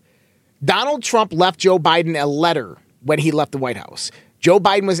 speculative. Donald Trump left Joe Biden a letter when he left the White House. Joe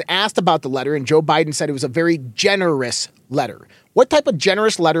Biden was asked about the letter, and Joe Biden said it was a very generous letter. What type of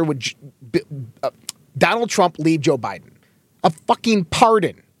generous letter would Donald Trump leave Joe Biden? A fucking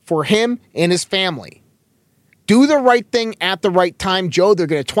pardon for him and his family. Do the right thing at the right time, Joe. They're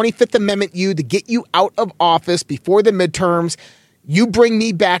going to 25th Amendment you to get you out of office before the midterms. You bring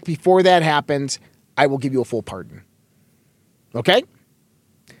me back before that happens, I will give you a full pardon. Okay?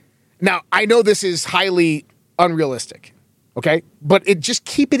 Now, I know this is highly unrealistic, okay? But just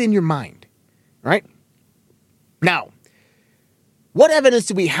keep it in your mind, right? Now, what evidence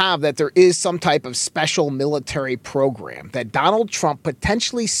do we have that there is some type of special military program that Donald Trump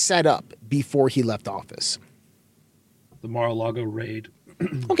potentially set up before he left office? The Mar-a-Lago raid.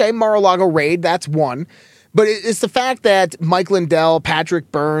 Okay, Mar-a-Lago raid, that's one. But it's the fact that Mike Lindell,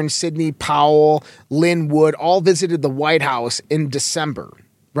 Patrick Burns, Sidney Powell, Lynn Wood all visited the White House in December,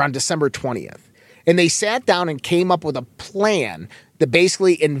 around December 20th. And they sat down and came up with a plan to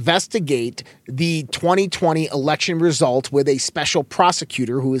basically investigate the 2020 election result with a special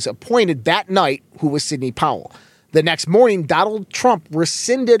prosecutor who was appointed that night, who was Sidney Powell. The next morning, Donald Trump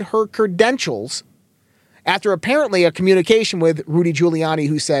rescinded her credentials after apparently a communication with Rudy Giuliani,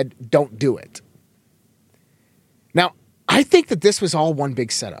 who said, don't do it. Now, I think that this was all one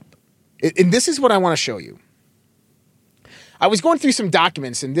big setup. And this is what I want to show you. I was going through some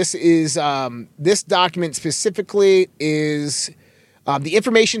documents, and this document specifically is the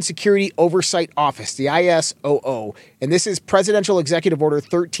Information Security Oversight Office, the ISOO, and this is Presidential Executive Order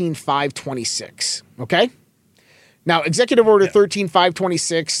 13526, okay? Now, Executive Order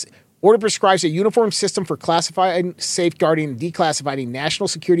 13526 order prescribes a uniform system for classifying, safeguarding, and declassifying national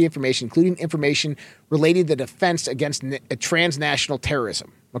security information, including information related to defense against transnational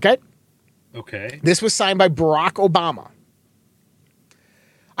terrorism. Okay? Okay. This was signed by Barack Obama.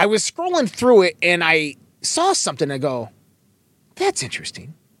 I was scrolling through it, and I saw something, and I go, that's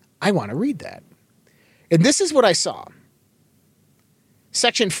interesting. I want to read that. And this is what I saw.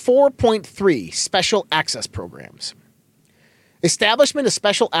 Section 4.3, Special Access Programs. Establishment of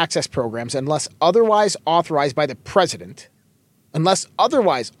special access programs unless otherwise authorized by the president,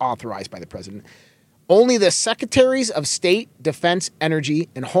 only the secretaries of state, defense, energy,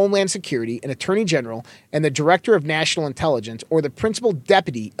 and homeland security, and attorney general, and the director of national intelligence, or the principal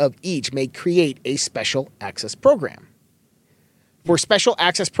deputy of each may create a special access program. For special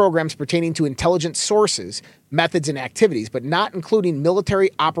access programs pertaining to intelligence sources, methods, and activities, but not including military,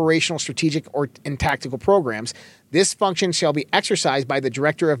 operational, strategic, and tactical programs, this function shall be exercised by the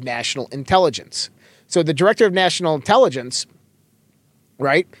Director of National Intelligence. So the Director of National Intelligence,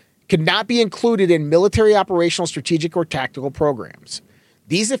 right, could not be included in military, operational, strategic, or tactical programs.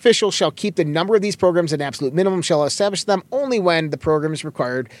 These officials shall keep the number of these programs at an absolute minimum, shall establish them only when the program is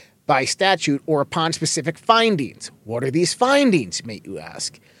required by statute or upon specific findings. What are these findings, may you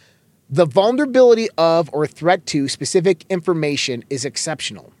ask? The vulnerability of or threat to specific information is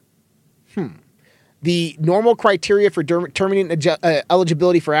exceptional. The normal criteria for determining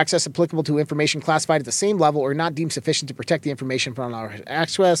eligibility for access applicable to information classified at the same level or not deemed sufficient to protect the information from our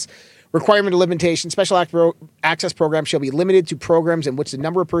access. Requirement of limitation. Special access programs shall be limited to programs in which the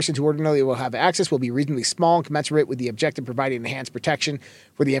number of persons who ordinarily will have access will be reasonably small and commensurate with the objective providing enhanced protection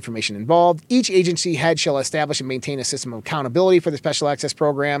for the information involved. Each agency head shall establish and maintain a system of accountability for the special access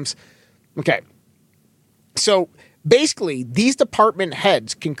programs. Okay. So basically, these department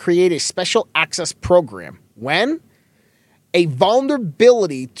heads can create a special access program when a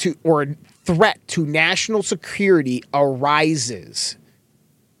vulnerability to or a threat to national security arises.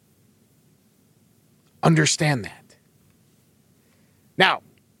 Understand that. Now,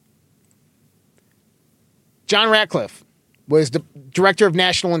 John Ratcliffe was the Director of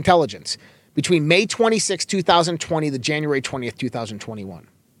National Intelligence between May 26, 2020 to January 20th, 2021.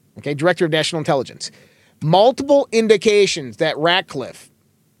 Okay, Director of National Intelligence. Multiple indications that Ratcliffe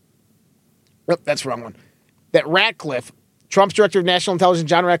Trump's director of national intelligence,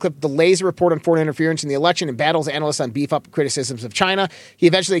 John Ratcliffe, delays a report on foreign interference in the election and battles analysts on beef up criticisms of China. He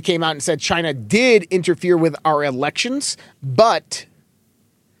eventually came out and said China did interfere with our elections, but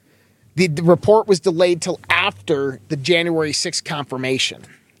the report was delayed till after the January 6th confirmation.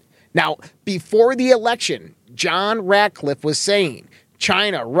 Now, before the election, John Ratcliffe was saying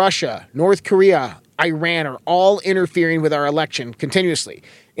China, Russia, North Korea, Iran are all interfering with our election continuously.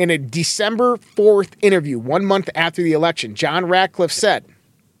 In a December 4th interview, 1 month after the election, John Ratcliffe said,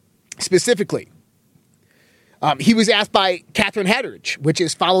 specifically, he was asked by Catherine Hedgeridge, which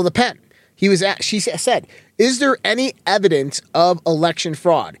is Follow the Pen. She said, is there any evidence of election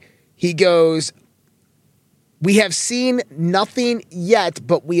fraud? He goes, we have seen nothing yet,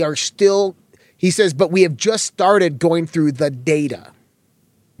 but we are still, he says, but we have just started going through the data.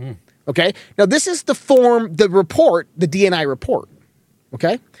 Okay? Now, this is the report, the DNI report.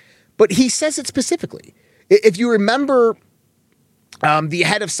 Okay? But he says it specifically. If you remember, the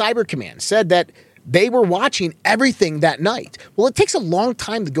head of Cyber Command said that they were watching everything that night. Well, it takes a long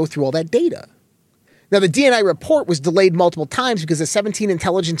time to go through all that data. Now, the DNI report was delayed multiple times because the 17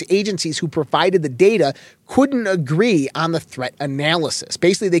 intelligence agencies who provided the data couldn't agree on the threat analysis.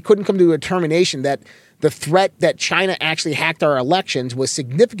 Basically, they couldn't come to a determination that the threat that China actually hacked our elections was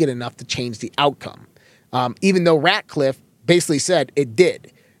significant enough to change the outcome, even though Ratcliffe basically said it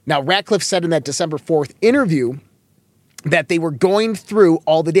did. Now, Ratcliffe said in that December 4th interview that they were going through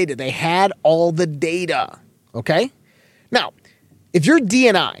all the data. They had all the data, okay? Now, if you're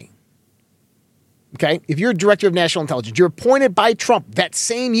DNI, okay, if you're director of national intelligence, you're appointed by Trump that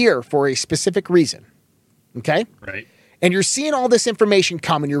same year for a specific reason, okay? Right. And you're seeing all this information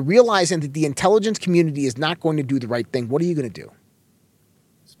come and you're realizing that the intelligence community is not going to do the right thing. What are you going to do?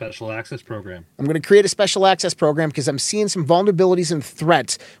 Special access program. I'm going to create a special access program because I'm seeing some vulnerabilities and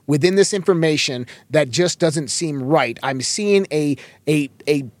threats within this information that just doesn't seem right. I'm seeing a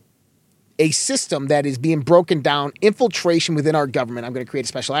system that is being broken down, infiltration within our government. I'm going to create a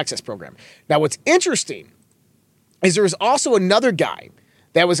special access program. Now, what's interesting is there was also another guy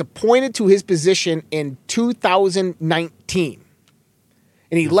that was appointed to his position in 2019,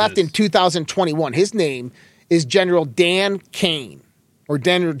 and he left in 2021. His name is General Dan Kane, or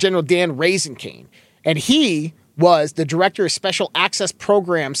General Dan Raisin-Kane, and he was the director of Special Access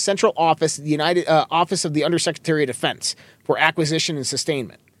Program, Central Office, the Office of the Undersecretary of Defense for Acquisition and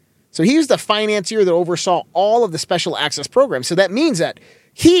Sustainment. So he was the financier that oversaw all of the special access programs. So that means that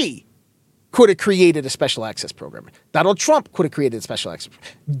he could have created a special access program. Donald Trump could have created a special access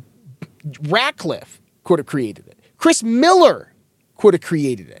program. Ratcliffe could have created it. Chris Miller could have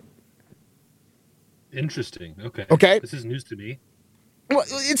created it. Interesting. Okay. Okay. This is news to me. Well,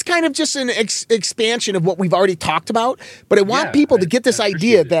 it's kind of just an expansion of what we've already talked about. But I want people to get this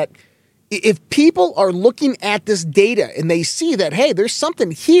idea that if people are looking at this data and they see that, hey, there's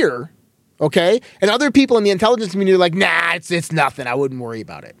something here, okay, and other people in the intelligence community are like, nah, it's nothing. I wouldn't worry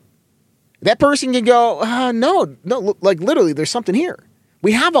about it. That person can go, no, like literally there's something here.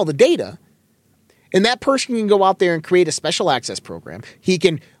 We have all the data. And that person can go out there and create a special access program. He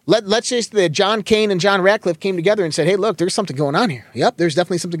can, let's say that John Kane and John Ratcliffe came together and said, hey, look, there's something going on here. Yep, there's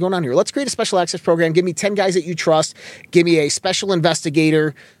definitely something going on here. Let's create a special access program. Give me 10 guys that you trust. Give me a special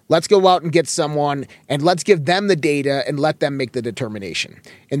investigator. Let's go out and get someone, and let's give them the data and let them make the determination.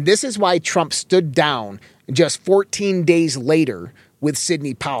 And this is why Trump stood down just 14 days later with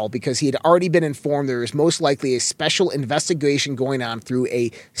Sidney Powell, because he had already been informed there is most likely a special investigation going on through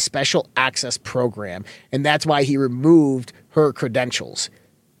a special access program. And that's why he removed her credentials.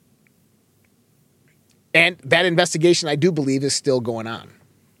 And that investigation, I do believe, is still going on.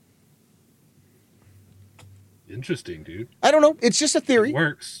 Interesting, dude. I don't know. It's just a theory. It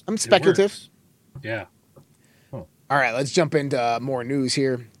works. I'm speculative. Works. Yeah. All right, let's jump into more news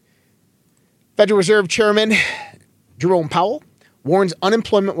here. Federal Reserve Chairman Jerome Powell warns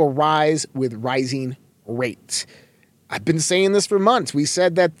unemployment will rise with rising rates. I've been saying this for months. We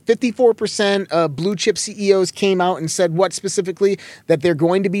said that 54% of blue chip CEOs came out and said what specifically? That they're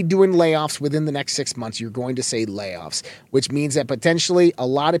going to be doing layoffs within the next 6 months. You're going to say layoffs, which means that potentially a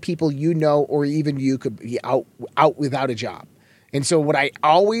lot of people you know or even you could be out without a job. And so what I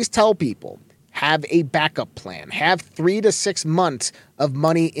always tell people, have a backup plan. Have 3 to 6 months of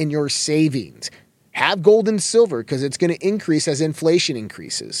money in your savings. Have gold and silver because it's going to increase as inflation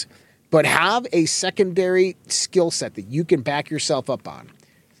increases. But have a secondary skill set that you can back yourself up on.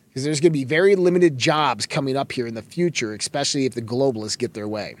 Because there's going to be very limited jobs coming up here in the future, especially if the globalists get their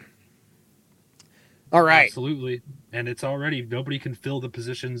way. All right. Absolutely. And it's already, nobody can fill the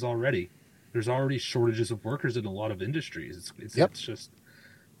positions already. There's already shortages of workers in a lot of industries.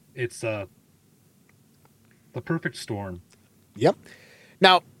 It's the perfect storm. Yep.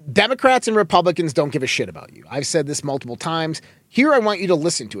 Now, Democrats and Republicans don't give a shit about you. I've said this multiple times. Here, I want you to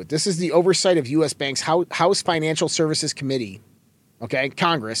listen to it. This is the oversight of U.S. Banks House Financial Services Committee, okay,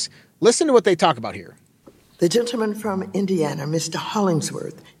 Congress. Listen to what they talk about here. The gentleman from Indiana, Mr.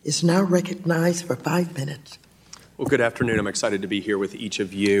 Hollingsworth, is now recognized for 5 minutes. Well, good afternoon. I'm excited to be here with each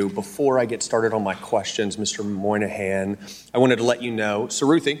of you. Before I get started on my questions, Mr. Moynihan, I wanted to let you know,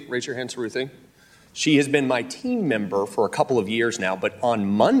 Saruthi, raise your hand, Saruthi. She has been my team member for a couple of years now, but on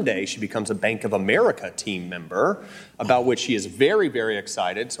Monday she becomes a Bank of America team member, about which she is very, very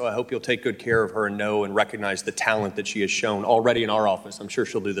excited. So I hope you'll take good care of her and know and recognize the talent that she has shown already in our office. I'm sure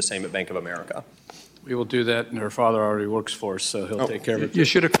she'll do the same at Bank of America. We will do that, and her father already works for us, so he'll take care of it. You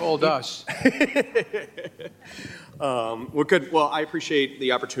should have called us. Well, good. Well, I appreciate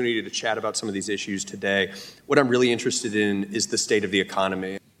the opportunity to chat about some of these issues today. What I'm really interested in is the state of the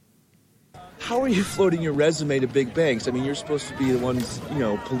economy. How are you floating your resume to big banks? I mean, you're supposed to be the ones,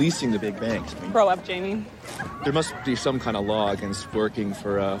 policing the big banks. Grow up, Jamie. There must be some kind of law against working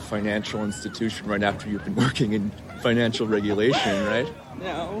for a financial institution right after you've been working in financial regulation, right?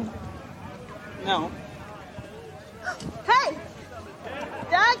 No. Hey!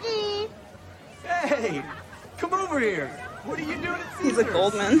 Doggy! Hey, come over here. What are you doing at Caesars? He's a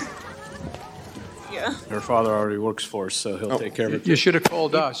Goldman. Yeah. Her father already works for us, so he'll take care of it. You should have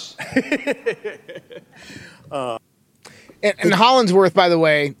called us. And Hollingsworth, by the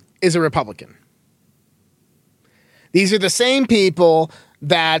way, is a Republican. These are the same people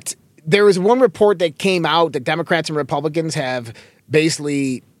that there was one report that came out that Democrats and Republicans have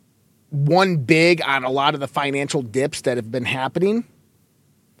basically won big on a lot of the financial dips that have been happening.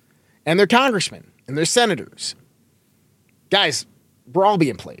 And they're congressmen and they're senators. Guys, we're all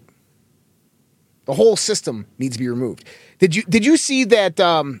being played. The whole system needs to be removed. Did you see that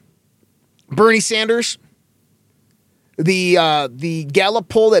Bernie Sanders, the Gallup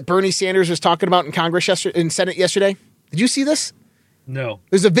poll that Bernie Sanders was talking about in Congress in Senate yesterday? Did you see this? No.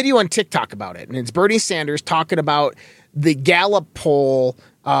 There's a video on TikTok about it, and it's Bernie Sanders talking about the Gallup poll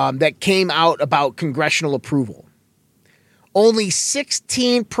that came out about congressional approval. Only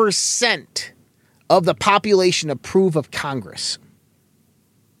 16% of the population approve of Congress.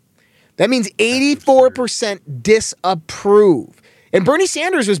 That means 84% disapprove. And Bernie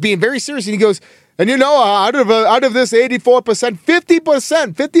Sanders was being very serious, and he goes, and out of this 84%,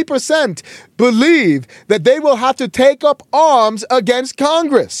 50% believe that they will have to take up arms against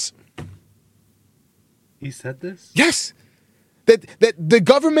Congress. He said this? Yes. That the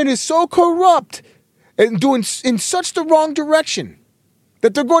government is so corrupt and doing in such the wrong direction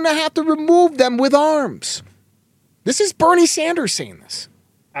that they're going to have to remove them with arms. This is Bernie Sanders saying this.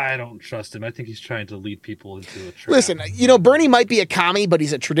 I don't trust him. I think he's trying to lead people into a trap. Listen, Bernie might be a commie, but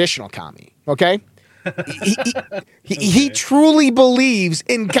he's a traditional commie, okay? He truly believes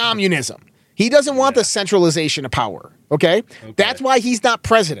in communism. He doesn't want the centralization of power, okay? That's why he's not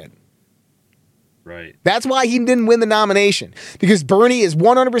president. Right. That's why he didn't win the nomination, because Bernie is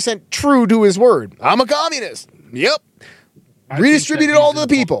 100% true to his word. I'm a communist. Yep. Redistribute it all to the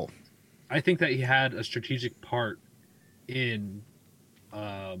people. I think that he had a strategic part in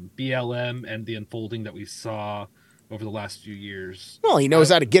BLM and the unfolding that we saw over the last few years. Well, he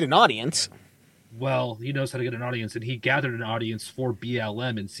knows how to get an audience. Well, he knows how to get an audience, and he gathered an audience for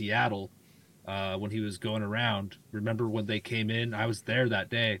BLM in Seattle when he was going around. Remember when they came in? I was there that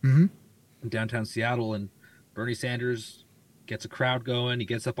day in downtown Seattle, and Bernie Sanders gets a crowd going. He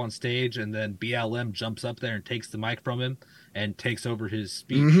gets up on stage, and then BLM jumps up there and takes the mic from him and takes over his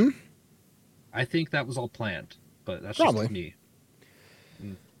speech. I think that was all planned, but that's probably just me.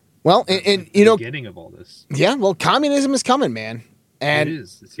 Well, and the beginning of all this. Yeah, well, communism is coming, man. And it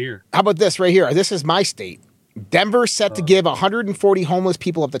is. It's here. How about this right here? This is my state. Denver set to give 140 homeless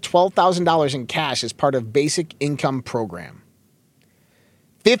people up to $12,000 in cash as part of basic income program.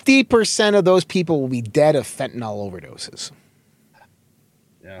 50% of those people will be dead of fentanyl overdoses.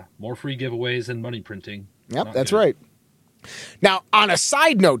 Yeah, more free giveaways and money printing. Yep, that's right. Now, on a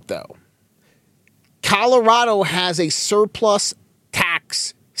side note, though, Colorado has a surplus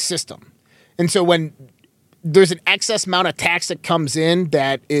tax system. And so when there's an excess amount of tax that comes in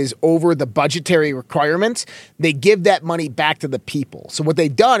that is over the budgetary requirements, they give that money back to the people. So what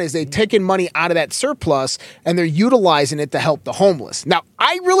they've done is they've taken money out of that surplus and they're utilizing it to help the homeless. Now,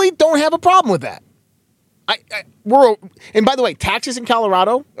 I really don't have a problem with that. And by the way, taxes in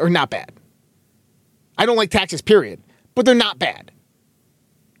Colorado are not bad. I don't like taxes, period, but they're not bad.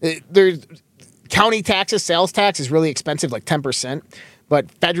 There's county taxes, sales tax is really expensive, like 10%. But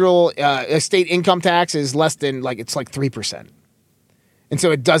federal state income tax is less than, it's like 3%. And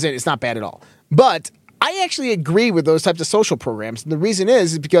so it's not bad at all. But I I actually agree with those types of social programs. And the reason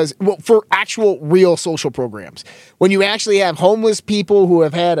is because, well, for actual real social programs, when you actually have homeless people who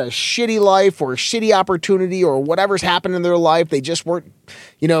have had a shitty life or a shitty opportunity or whatever's happened in their life, they just weren't,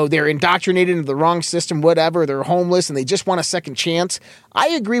 they're indoctrinated into the wrong system, whatever, they're homeless and they just want a second chance. I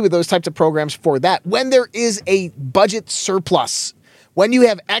agree with those types of programs for that. When there is a budget surplus, when you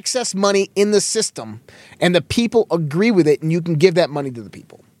have excess money in the system and the people agree with it and you can give that money to the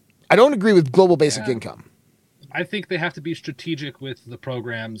people. I don't agree with global basic income. I think they have to be strategic with the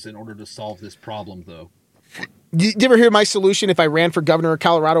programs in order to solve this problem, though. Did you ever hear my solution if I ran for governor of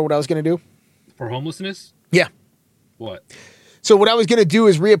Colorado, what I was going to do? For homelessness? Yeah. What? So what I was going to do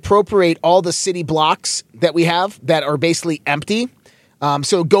is reappropriate all the city blocks that we have that are basically empty.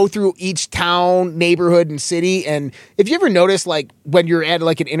 So go through each town, neighborhood, and city. And if you ever notice, like when you're at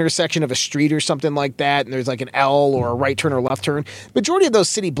like an intersection of a street or something like that, and there's like an L or a right turn or left turn, majority of those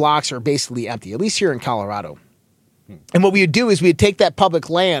city blocks are basically empty, at least here in Colorado. And what we would do is we'd take that public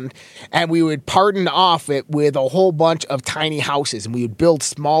land and we would pardon off it with a whole bunch of tiny houses, and we would build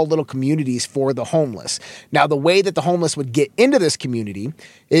small little communities for the homeless. Now, the way that the homeless would get into this community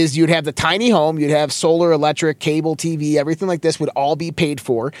is you'd have the tiny home, you'd have solar, electric, cable, TV, everything like this would all be paid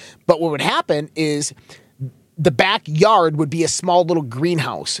for. But what would happen is the backyard would be a small little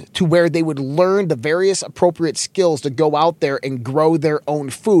greenhouse to where they would learn the various appropriate skills to go out there and grow their own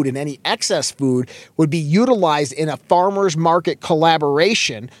food. And any excess food would be utilized in a farmer's market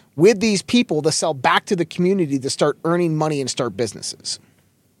collaboration with these people to sell back to the community to start earning money and start businesses.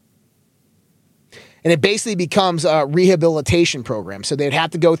 And it basically becomes a rehabilitation program. So they'd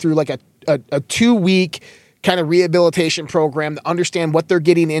have to go through like a 2-week kind of rehabilitation program to understand what they're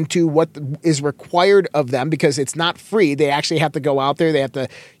getting into, what is required of them, because it's not free. They actually have to go out there. They have to,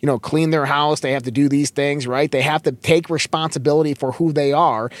 clean their house. They have to do these things, right? They have to take responsibility for who they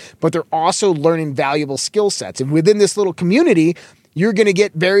are, but they're also learning valuable skill sets. And within this little community, you're going to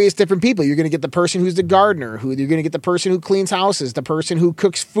get various different people. You're going to get the person who's the gardener, you're going to get the person who cleans houses, the person who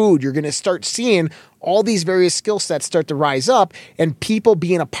cooks food. You're going to start seeing all these various skill sets start to rise up and people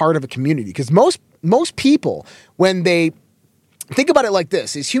being a part of a community. Because most people, when they think about it like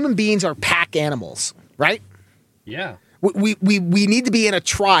this, is human beings are pack animals, right? Yeah. We need to be in a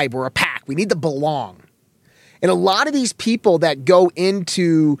tribe or a pack. We need to belong. And a lot of these people that go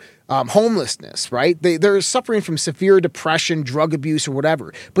into homelessness, right? They're suffering from severe depression, drug abuse, or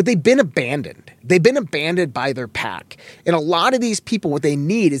whatever, but they've been abandoned. They've been abandoned by their pack. And a lot of these people, what they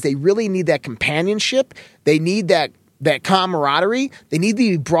need is they really need that companionship. They need that camaraderie. They need to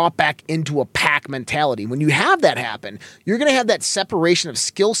be brought back into a pack mentality. When you have that happen, you're going to have that separation of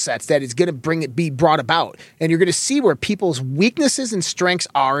skill sets that is going to be brought about. And you're going to see where people's weaknesses and strengths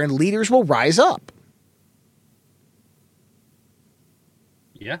are, and leaders will rise up.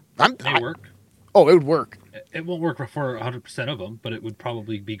 Yeah, it work. Oh, it would work. It won't work for 100% of them, but it would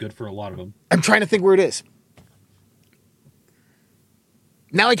probably be good for a lot of them. I'm trying to think where it is.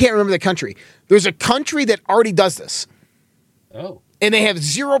 Now I can't remember the country. There's a country that already does this. Oh. And they have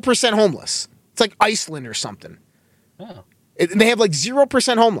 0% homeless. It's like Iceland or something. Oh. And they have like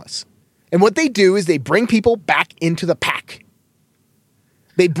 0% homeless. And what they do is they bring people back into the pack.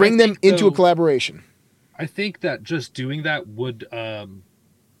 They bring them into a collaboration. I think that just doing that would,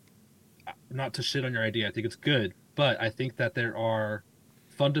 not to shit on your idea, I think it's good, but I think that there are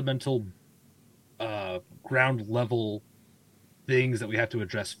fundamental ground level things that we have to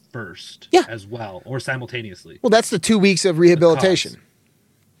address first as well, or simultaneously. Well, that's the 2 weeks of rehabilitation.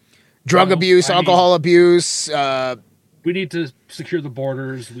 Drug abuse, alcohol abuse. We need to secure the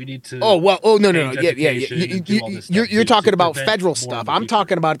borders. We need to. No. Yeah. You're talking about federal stuff. I'm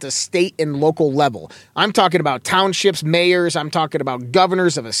talking about the state and local level. I'm talking about townships, mayors. I'm talking about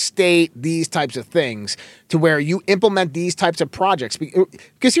governors of a state, these types of things, to where you implement these types of projects.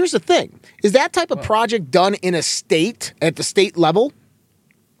 Because here's the thing, is that type of project done in a state, at the state level,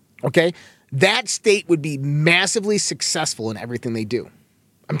 okay, that state would be massively successful in everything they do.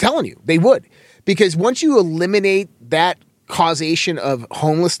 I'm telling you, they would. Because once you eliminate that causation of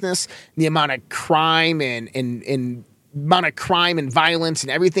homelessness, the amount of crime and amount of crime and violence and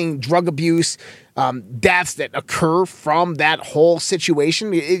everything, drug abuse, deaths that occur from that whole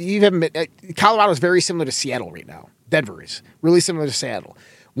situation. Colorado is very similar to Seattle right now. Denver is really similar to Seattle.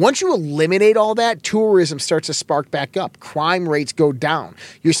 Once you eliminate all that, tourism starts to spark back up. Crime rates go down.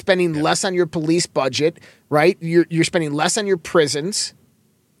 You're spending less on your police budget, right? You're spending less on your prisons.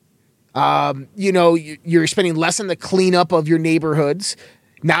 You're spending less on the cleanup of your neighborhoods.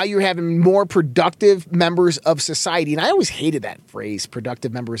 Now you're having more productive members of society. And I always hated that phrase,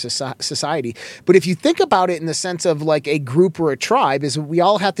 productive members of society. But if you think about it in the sense of like a group or a tribe, is we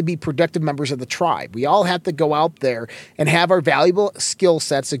all have to be productive members of the tribe. We all have to go out there and have our valuable skill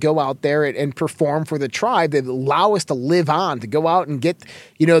sets to go out there and perform for the tribe that allow us to live on, to go out and get,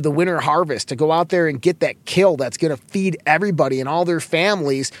 the winter harvest, to go out there and get that kill that's going to feed everybody and all their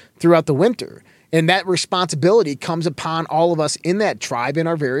families throughout the winter. And that responsibility comes upon all of us in that tribe in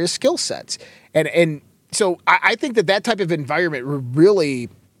our various skill sets. And so I think that type of environment really,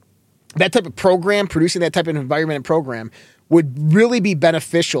 that type of program, producing that type of environment and program would really be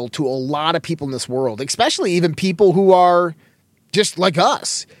beneficial to a lot of people in this world, especially even people who are just like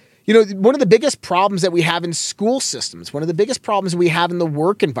us. One of the biggest problems that we have in school systems, one of the biggest problems we have in the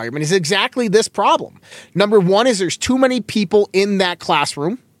work environment is exactly this problem. Number one is there's too many people in that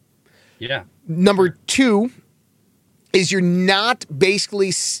classroom. Yeah. Number two is you're not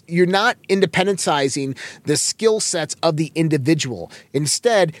independentizing the skill sets of the individual.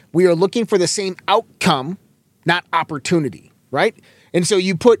 Instead, we are looking for the same outcome, not opportunity, right? And so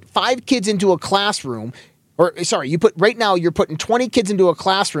you put 5 kids into a classroom, you're putting 20 kids into a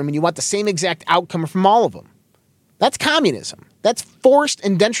classroom and you want the same exact outcome from all of them. That's communism. That's forced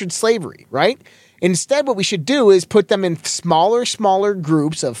indentured slavery, right? Instead, what we should do is put them in smaller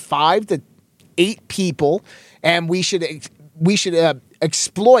groups of 5 to 8 people, and we should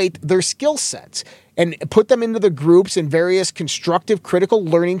exploit their skill sets and put them into the groups in various constructive critical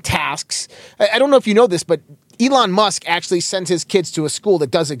learning tasks. I don't know if you know this, but Elon Musk actually sends his kids to a school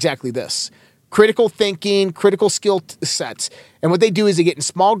that does exactly this. Critical thinking, critical skill sets. And what they do is they get in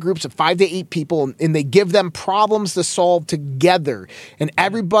small groups of 5 to 8 people and they give them problems to solve together. And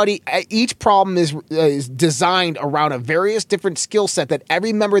each problem is designed around a various different skill set that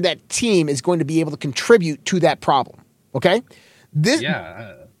every member of that team is going to be able to contribute to that problem. Okay?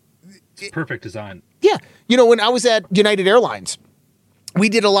 It's perfect design. Yeah. When I was at United Airlines, we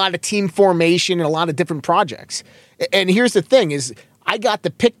did a lot of team formation and a lot of different projects. And here's the thing is, I got to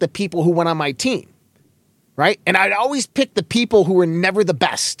pick the people who went on my team, right? And I'd always pick the people who were never the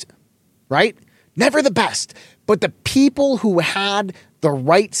best, right? Never the best, but the people who had the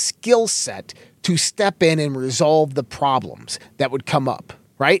right skill set to step in and resolve the problems that would come up,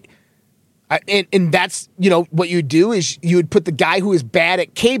 right? And that's, what you do is you would put the guy who was bad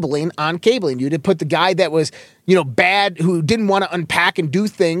at cabling on cabling. You'd put the guy that was, bad, who didn't want to unpack and do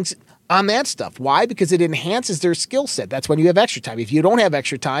things on that stuff. Why? Because it enhances their skill set. That's when you have extra time. If you don't have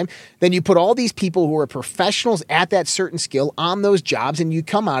extra time, then you put all these people who are professionals at that certain skill on those jobs and you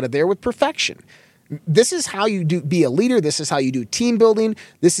come out of there with perfection. This is how you be a leader. This is how you do team building.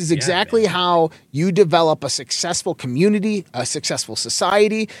 This is exactly how you develop a successful community, a successful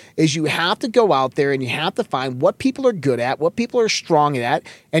society, is you have to go out there and you have to find what people are good at, what people are strong at,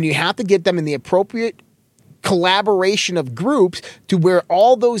 and you have to get them in the appropriate collaboration of groups to where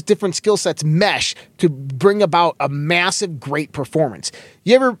all those different skill sets mesh to bring about a massive, great performance.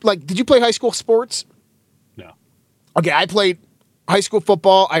 You ever, did you play high school sports? No. Okay, I played high school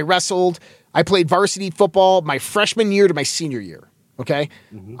football. I wrestled. I played varsity football my freshman year to my senior year. Okay?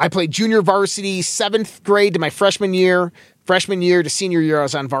 Mm-hmm. I played junior varsity, 7th grade to my freshman year to senior year, I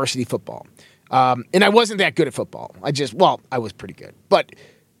was on varsity football. And I wasn't that good at football. I was pretty good. But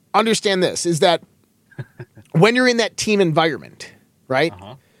understand this, is that when you're in that team environment, right,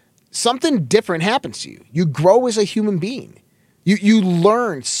 something different happens to you. You grow as a human being. You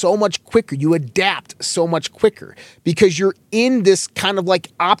learn so much quicker. You adapt so much quicker because you're in this kind of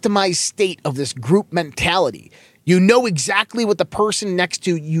optimized state of this group mentality. You know exactly what the person next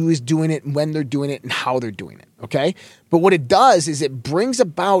to you is doing it and when they're doing it and how they're doing it, okay? But what it does is it brings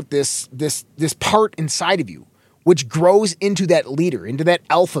about this part inside of you which grows into that leader, into that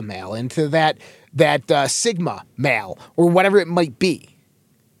alpha male, into that sigma male, or whatever it might be.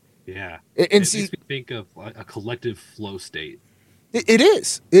 Yeah. It makes me think of a collective flow state. It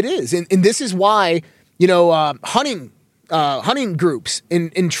is. And this is why, hunting groups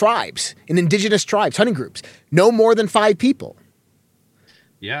in tribes, in indigenous tribes, hunting groups, no more than 5 people.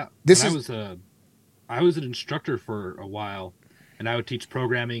 Yeah. I was an instructor for a while, and I would teach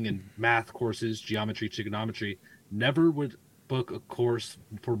programming and math courses, geometry, trigonometry. Never would book a course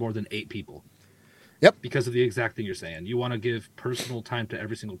for more than 8 people. Yep. Because of the exact thing you're saying. You want to give personal time to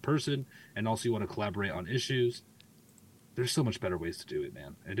every single person, and also you want to collaborate on issues. There's so much better ways to do it,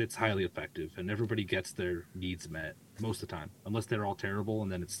 man. And it's highly effective, and everybody gets their needs met most of the time. Unless they're all terrible,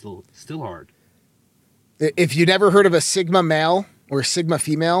 and then it's still hard. If you never heard of a sigma male or a sigma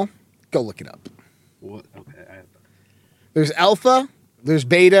female, go look it up. What? Okay. There's alpha, there's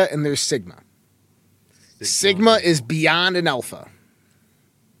beta, and there's sigma. Sigma is beyond an alpha.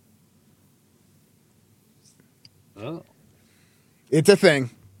 Oh. It's a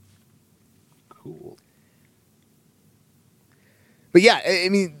thing. Cool. But yeah, I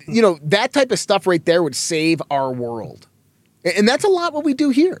mean, that type of stuff right there would save our world. And that's a lot what we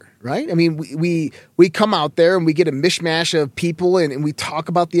do here, right? I mean, we come out there and we get a mishmash of people and we talk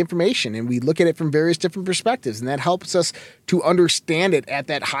about the information and we look at it from various different perspectives. And that helps us to understand it at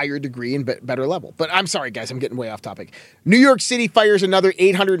that higher degree and better level. But I'm sorry, guys, I'm getting way off topic. New York City fires another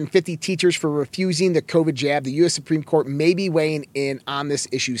 850 teachers for refusing the COVID jab. The U.S. Supreme Court may be weighing in on this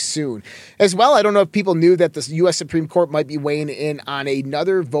issue soon. As well, I don't know if people knew that the U.S. Supreme Court might be weighing in on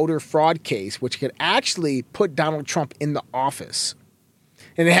another voter fraud case, which could actually put Donald Trump in the office.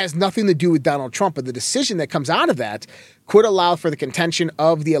 And it has nothing to do with Donald Trump, but the decision that comes out of that could allow for the contention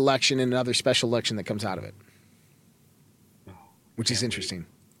of the election and another special election that comes out of it, which is interesting.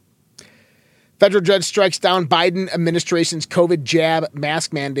 Federal judge strikes down Biden administration's COVID jab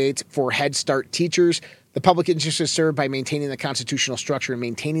mask mandates for Head Start teachers. The public interest is served by maintaining the constitutional structure and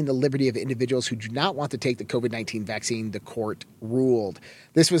maintaining the liberty of individuals who do not want to take the COVID-19 vaccine, the court ruled.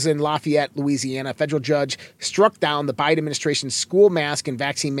 This was in Lafayette, Louisiana. A federal judge struck down the Biden administration's school mask and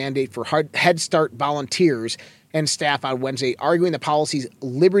vaccine mandate for Head Start volunteers and staff on Wednesday, arguing the policy's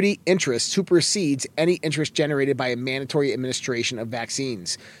liberty interest supersedes any interest generated by a mandatory administration of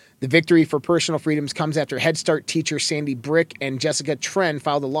vaccines. The victory for personal freedoms comes after Head Start teacher Sandy Brick and Jessica Tren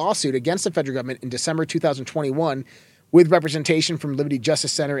filed a lawsuit against the federal government in December 2021 with representation from Liberty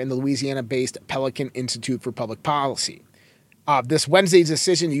Justice Center and the Louisiana-based Pelican Institute for Public Policy. This Wednesday's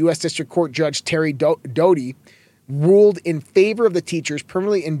decision, the U.S. District Court Judge Terry Doty ruled in favor of the teachers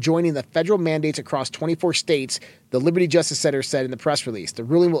permanently enjoining the federal mandates across 24 states, the Liberty Justice Center said in the press release. The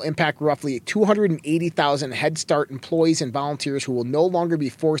ruling will impact roughly 280,000 Head Start employees and volunteers who will no longer be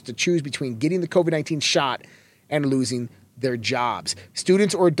forced to choose between getting the COVID-19 shot and losing their jobs.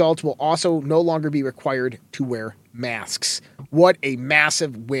 Students or adults will also no longer be required to wear masks. What a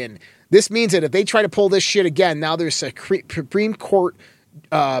massive win. This means that if they try to pull this shit again, now there's a Supreme Court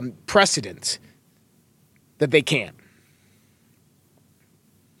precedent that they can't.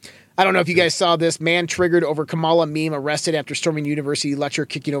 I don't know if you guys saw this. Man triggered over Kamala meme arrested after storming university lecture,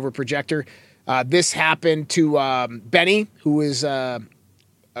 kicking over projector. This happened to Benny, who is a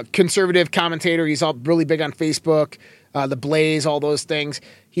conservative commentator. He's all really big on Facebook, The Blaze, all those things.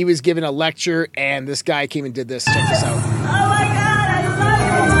 He was giving a lecture, and this guy came and did this. Check this out. Oh my God, I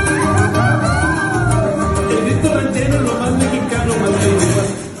love it.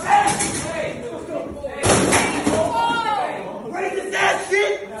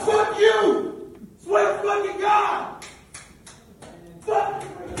 Fuck you! Swear to fucking God! Fuck!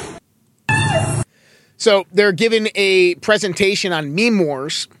 So they're giving a presentation on Meme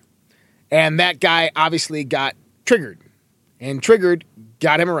Wars, and that guy obviously got triggered. And triggered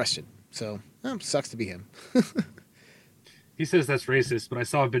got him arrested. So, sucks to be him. He says that's racist, but I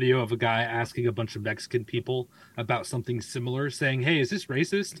saw a video of a guy asking a bunch of Mexican people about something similar, saying, hey, is this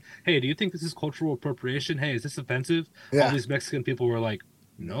racist? Hey, do you think this is cultural appropriation? Hey, is this offensive? Yeah. All these Mexican people were like,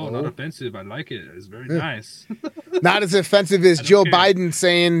 no, not offensive. I like it. It's very nice. Not as offensive as Joe Biden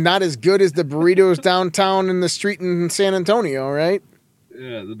saying not as good as the burritos downtown in the street in San Antonio, right?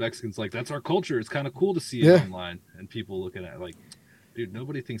 Yeah, the Mexicans like, that's our culture. It's kind of cool to see it online. And people looking at it like, dude,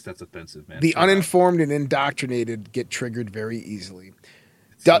 nobody thinks that's offensive, man. The uninformed and indoctrinated get triggered very easily.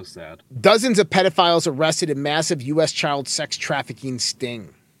 It's so sad. Dozens of pedophiles arrested in massive U.S. child sex trafficking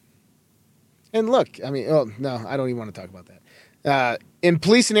sting. And look, I mean, oh, no, I don't even want to talk about that.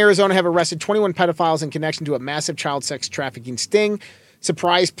 Police in Arizona have arrested 21 pedophiles in connection to a massive child sex trafficking sting.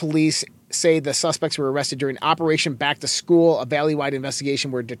 Surprise police say the suspects were arrested during Operation Back to School, a valley-wide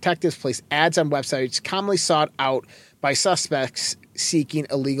investigation where detectives placed ads on websites commonly sought out by suspects seeking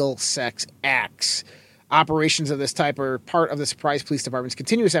illegal sex acts. Operations of this type are part of the Surprise Police Department's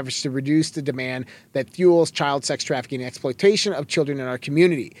continuous efforts to reduce the demand that fuels child sex trafficking and exploitation of children in our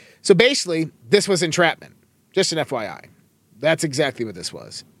community. So basically, this was entrapment. Just an FYI. That's exactly what this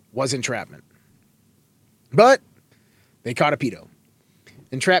was entrapment. But they caught a pedo.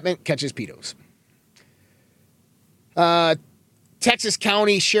 Entrapment catches pedos. Texas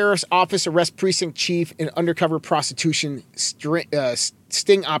County Sheriff's Office arrests precinct chief in undercover prostitution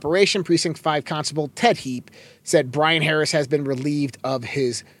sting operation. Precinct 5 Constable Ted Heap said Brian Harris has been relieved of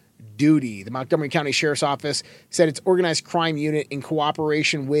his duty. The Montgomery County Sheriff's Office said its organized crime unit, in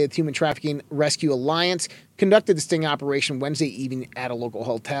cooperation with Human Trafficking Rescue Alliance, conducted the sting operation Wednesday evening at a local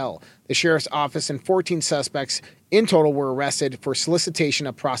hotel. The Sheriff's Office and 14 suspects in total were arrested for solicitation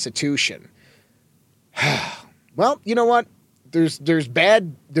of prostitution. Well, you know what? There's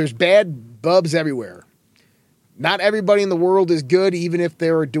bad bubs everywhere. Not everybody in the world is good, even if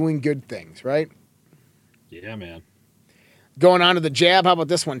they're doing good things, right? Yeah, man. Going on to the jab, how about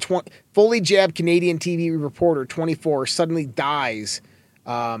this one? Fully jabbed Canadian TV reporter, 24, suddenly dies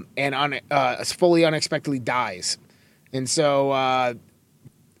and fully unexpectedly dies. And so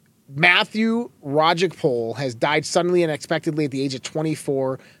Matthew Rajagopal has died suddenly and unexpectedly at the age of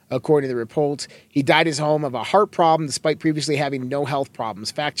 24, according to the reports. He died at his home of a heart problem despite previously having no health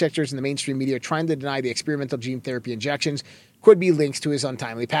problems. Fact checkers in the mainstream media are trying to deny the experimental gene therapy injections could be links to his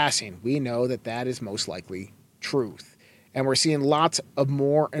untimely passing. We know that that is most likely truth. And we're seeing lots of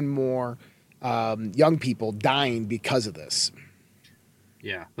more and more young people dying because of this.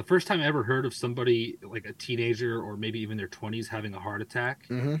 Yeah. The first time I ever heard of somebody like a teenager or maybe even their 20s having a heart attack,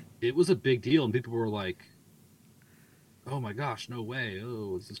 it was a big deal. And people were like, oh my gosh, no way.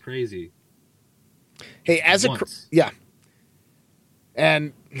 Oh, this is crazy. Hey, yeah.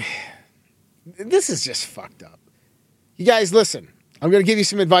 And this is just fucked up. You guys, listen, I'm going to give you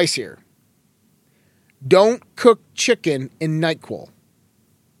some advice here. Don't cook chicken in NyQuil.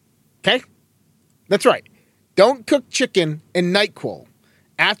 Okay? That's right. Don't cook chicken in NyQuil.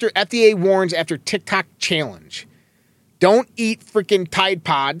 After FDA warns after TikTok challenge. Don't eat freaking Tide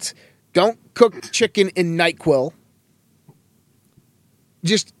Pods. Don't cook chicken in NyQuil.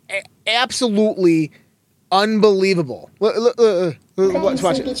 Just absolutely unbelievable. Let's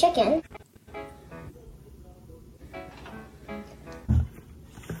watch it. Chicken.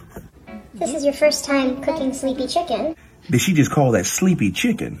 This is your first time cooking sleepy chicken. Did she just call that sleepy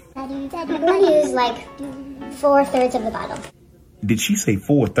chicken? I'm going to use like 4/3 of the bottle. Did she say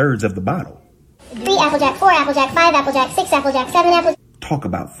 4/3 of the bottle? 3 Applejack, 4 Applejack, 5 Applejack, 6 Applejack, 7 Applejack. Talk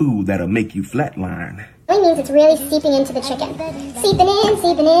about food that'll make you flatline. It means it's really seeping into the chicken. Seeping in,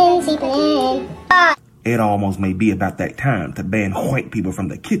 seeping in, seeping in. It almost may be about that time to ban white people from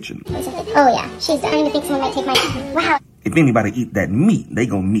the kitchen. Oh yeah, she's starting to think someone might take my... Wow. If anybody eat that meat, they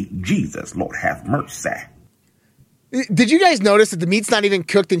gonna meet Jesus. Lord have mercy. Did you guys notice that the meat's not even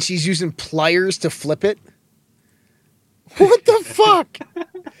cooked and she's using pliers to flip it? What the fuck?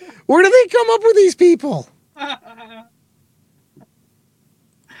 Where do they come up with these people?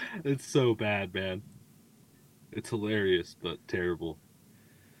 It's so bad, man. It's hilarious, but terrible.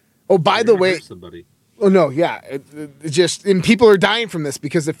 Oh, by the way... Somebody. Oh, no, yeah. And people are dying from this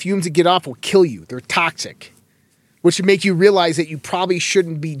because the fumes that get off will kill you. They're toxic. Which would make you realize that you probably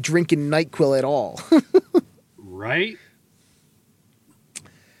shouldn't be drinking NyQuil at all. Right?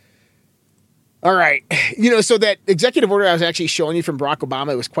 All right. So that executive order I was actually showing you from Barack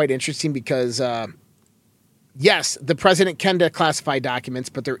Obama, it was quite interesting because, yes, the president can declassify documents,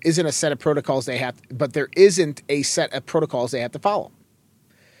 but there isn't a set of protocols they have to follow.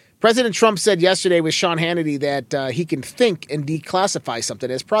 President Trump said yesterday with Sean Hannity that he can think and declassify something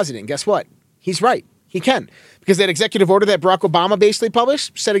as president. Guess what? He's right. He can. Because that executive order that Barack Obama basically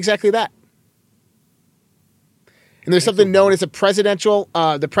published said exactly that. And there's something known as the Presidential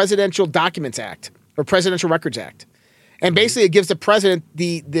Documents Act or Presidential Records Act. And basically it gives the president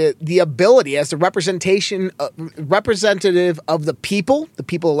the ability as the representative of the people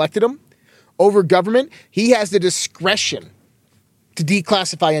elected him, over government. He has the discretion to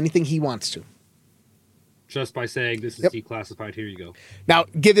declassify anything he wants to. Just by saying this is declassified, here you go. Now,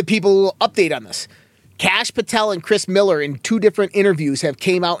 give the people a little update on this. Kash Patel and Chris Miller in 2 different interviews have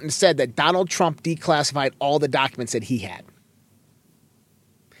came out and said that Donald Trump declassified all the documents that he had.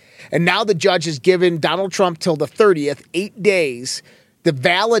 And now the judge has given Donald Trump till the 30th, 8 days, to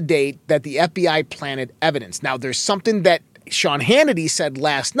validate that the FBI planted evidence. Now, there's something that Sean Hannity said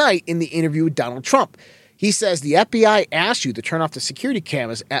last night in the interview with Donald Trump. He says the FBI asked you to turn off the security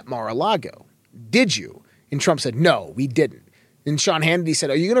cameras at Mar-a-Lago. Did you? And Trump said, no, we didn't. And Sean Hannity said,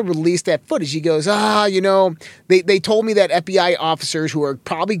 are you going to release that footage? He goes, they told me that FBI officers who are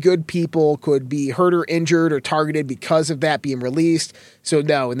probably good people could be hurt or injured or targeted because of that being released. So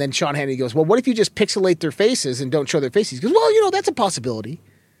no. And then Sean Hannity goes, well, what if you just pixelate their faces and don't show their faces? He goes, well, that's a possibility.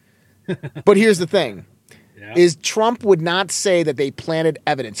 But here's the thing, is Trump would not say that they planted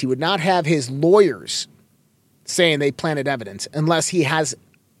evidence. He would not have his lawyers saying they planted evidence unless he has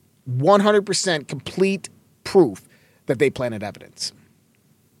 100% complete proof that they planted evidence.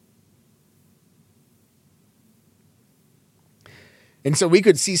 And so we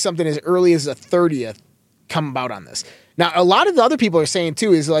could see something as early as the 30th come about on this. Now, a lot of the other people are saying,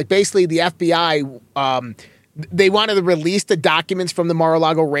 too, is like basically the FBI, they wanted to release the documents from the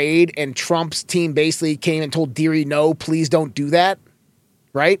Mar-a-Lago raid, and Trump's team basically came and told Deary, no, please don't do that,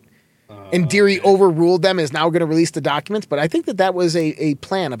 right? And Deary overruled them, is now going to release the documents, but I think that was a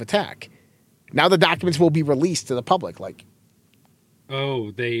plan of attack. Now the documents will be released to the public.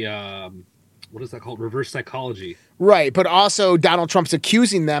 Oh, they what is that called? Reverse psychology. Right, but also Donald Trump's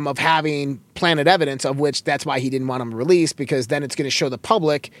accusing them of having planted evidence, of which that's why he didn't want them released, because then it's going to show the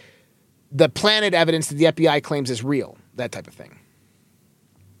public the planted evidence that the FBI claims is real, that type of thing.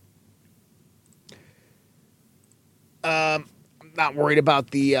 I'm not worried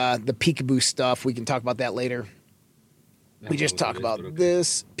about the peekaboo stuff. We can talk about that later. We just talk about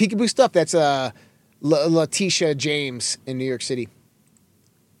this peekaboo stuff. That's Letitia James in New York City.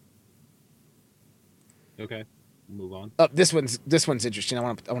 Okay, move on. This one's interesting. I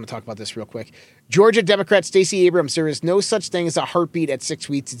want to talk about this real quick. Georgia Democrat Stacey Abrams, there is no such thing as a heartbeat at 6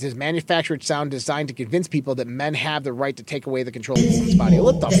 weeks. It is manufactured sound designed to convince people that men have the right to take away the control of a woman's body.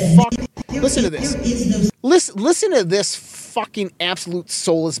 What the fuck? Listen to this. Listen to this fucking absolute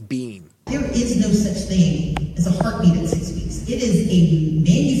soulless being. There is no such thing as a heartbeat at 6 weeks. It is a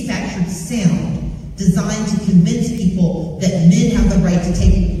manufactured sound designed to convince people that men have the right to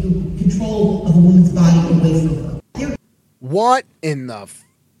take control of a woman's body away from her. What in the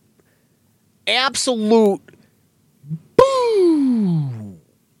absolute boo?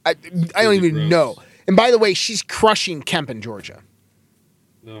 I don't even know. And by the way, she's crushing Kemp in Georgia.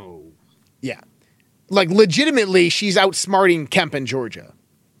 No. Yeah. Like, legitimately, she's outsmarting Kemp in Georgia.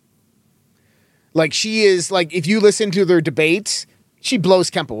 Like, she is, like, if you listen to their debates, she blows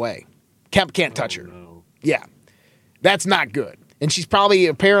Kemp away. Kemp can't touch her. No. Yeah. That's not good. And she's probably,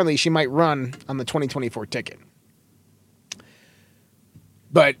 apparently, she might run on the 2024 ticket.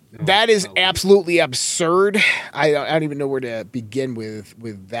 But that is absolutely absurd. I don't even know where to begin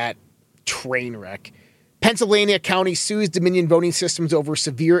with that train wreck. Pennsylvania County sues Dominion Voting Systems over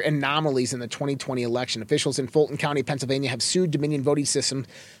severe anomalies in the 2020 election. Officials in Fulton County, Pennsylvania have sued Dominion Voting Systems,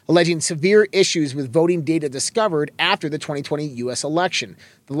 alleging severe issues with voting data discovered after the 2020 U.S. election.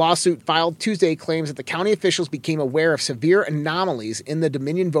 The lawsuit filed Tuesday claims that the county officials became aware of severe anomalies in the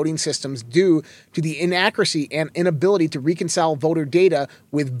Dominion voting systems due to the inaccuracy and inability to reconcile voter data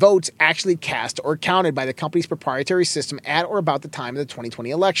with votes actually cast or counted by the company's proprietary system at or about the time of the 2020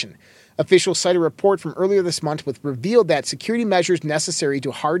 election. Officials cite a report from earlier this month which revealed that security measures necessary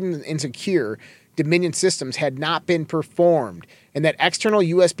to harden and secure Dominion systems had not been performed, and that external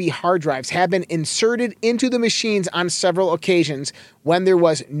USB hard drives have been inserted into the machines on several occasions when there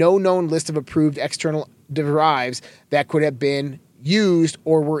was no known list of approved external drives that could have been used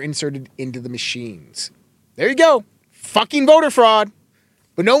or were inserted into the machines. There you go. Fucking voter fraud.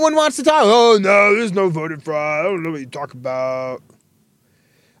 But no one wants to talk. Oh, no, there's no voter fraud. I don't know what you talk about.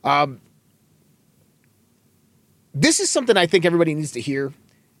 This is something I think everybody needs to hear.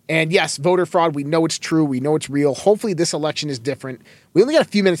 And yes, voter fraud, we know it's true. We know it's real. Hopefully this election is different. We only got a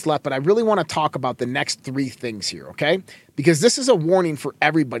few minutes left, but I really want to talk about the next three things here, okay? Because this is a warning for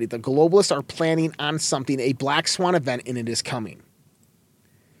everybody. The globalists are planning on something, a black swan event, and it is coming.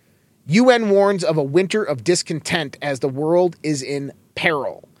 UN warns of a winter of discontent as the world is in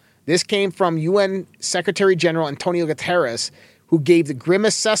peril. This came from UN Secretary General Antonio Guterres, who gave the grim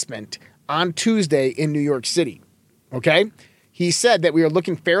assessment on Tuesday in New York City. Okay? He said that we are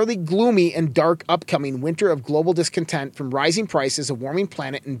looking fairly gloomy and dark upcoming winter of global discontent from rising prices, a warming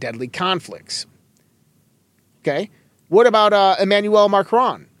planet, and deadly conflicts. Okay? What about Emmanuel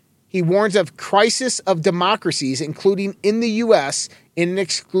Macron? He warns of crisis of democracies, including in the U.S., in an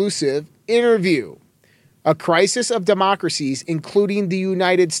exclusive interview. A crisis of democracies, including the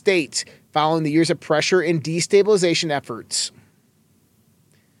United States, following the years of pressure and destabilization efforts.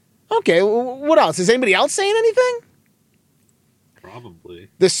 Okay, what else? Is anybody else saying anything? Probably.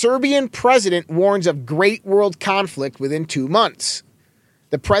 The Serbian president warns of great world conflict within 2 months.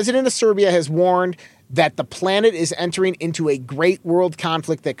 The president of Serbia has warned that the planet is entering into a great world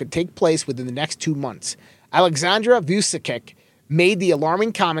conflict that could take place within the next 2 months. Alexandra Vučić made the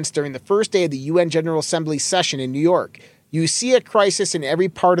alarming comments during the first day of the UN General Assembly session in New York. You see a crisis in every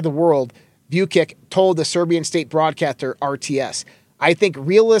part of the world, Vučić told the Serbian state broadcaster RTS. I think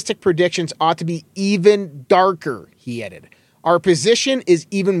realistic predictions ought to be even darker, he added. Our position is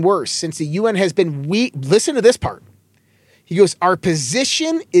even worse since the UN has been weak. Listen to this part. He goes, our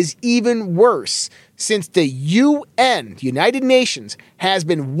position is even worse since the UN, the United Nations, has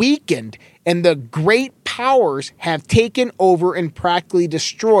been weakened and the great powers have taken over and practically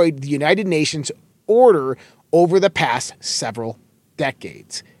destroyed the United Nations order over the past several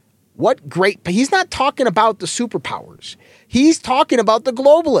decades. What great, he's not talking about the superpowers. He's talking about the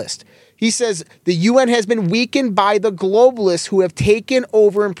globalists. He says the UN has been weakened by the globalists who have taken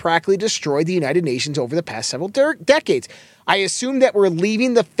over and practically destroyed the United Nations over the past several decades. I assume that we're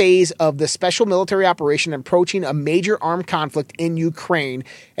leaving the phase of the special military operation and approaching a major armed conflict in Ukraine.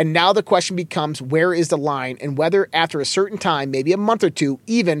 And now the question becomes, where is the line, and whether after a certain time, maybe a month or two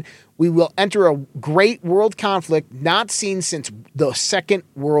even, we will enter a great world conflict not seen since the Second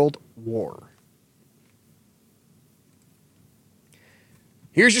World War.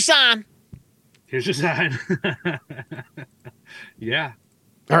 Here's your sign. Here's your sign. Yeah.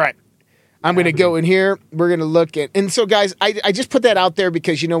 All right. I'm going to go in here. We're going to look at, and so guys, I just put that out there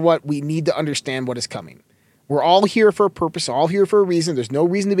because you know what? We need to understand what is coming. We're all here for a purpose, all here for a reason. There's no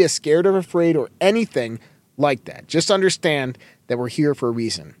reason to be scared or afraid or anything like that. Just understand that we're here for a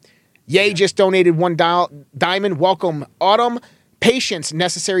reason. Yay just donated $1 diamond. Welcome, Autumn. Patience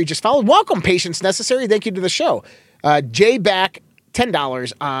necessary. Just followed. Welcome, patience necessary. Thank you to the show. Jay back,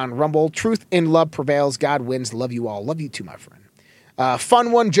 $10 on Rumble. Truth in love prevails. God wins. Love you all. Love you too, my friend.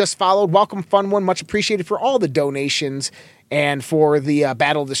 Fun One just followed. Welcome, Fun One. Much appreciated for all the donations and for the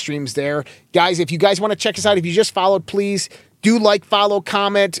Battle of the Streams there. Guys, if you guys want to check us out, if you just followed, please do like, follow,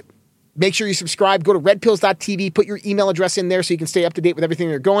 comment. Make sure you subscribe. Go to redpills.tv. Put your email address in there so you can stay up to date with everything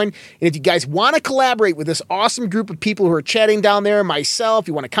that's going. And if you guys want to collaborate with this awesome group of people who are chatting down there, myself,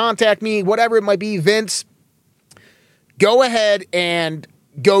 you want to contact me, whatever it might be, Vince, go ahead and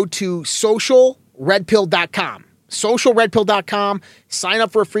go to socialredpill.com. socialredpill.com. Sign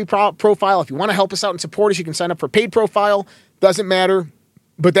up for a free profile. If you want to help us out and support us, you can sign up for a paid profile. Doesn't matter.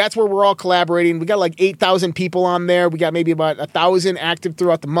 But that's where we're all collaborating. We got like 8,000 people on there. We got maybe about 1,000 active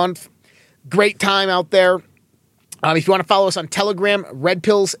throughout the month. Great time out there. If you want to follow us on Telegram, Red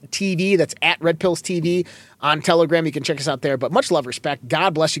Pills TV, that's at Red Pills TV on Telegram. You can check us out there. But much love, respect.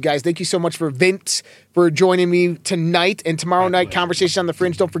 God bless you guys. Thank you so much for Vince for joining me tonight and tomorrow night. Conversation on the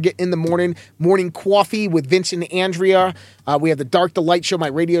Fringe. Don't forget in the morning coffee with Vince and Andrea. We have the Dark the Light show, my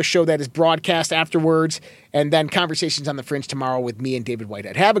radio show that is broadcast afterwards. And then Conversations on the Fringe tomorrow with me and David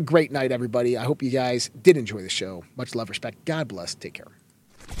Whitehead. Have a great night, everybody. I hope you guys did enjoy the show. Much love, respect. God bless. Take care.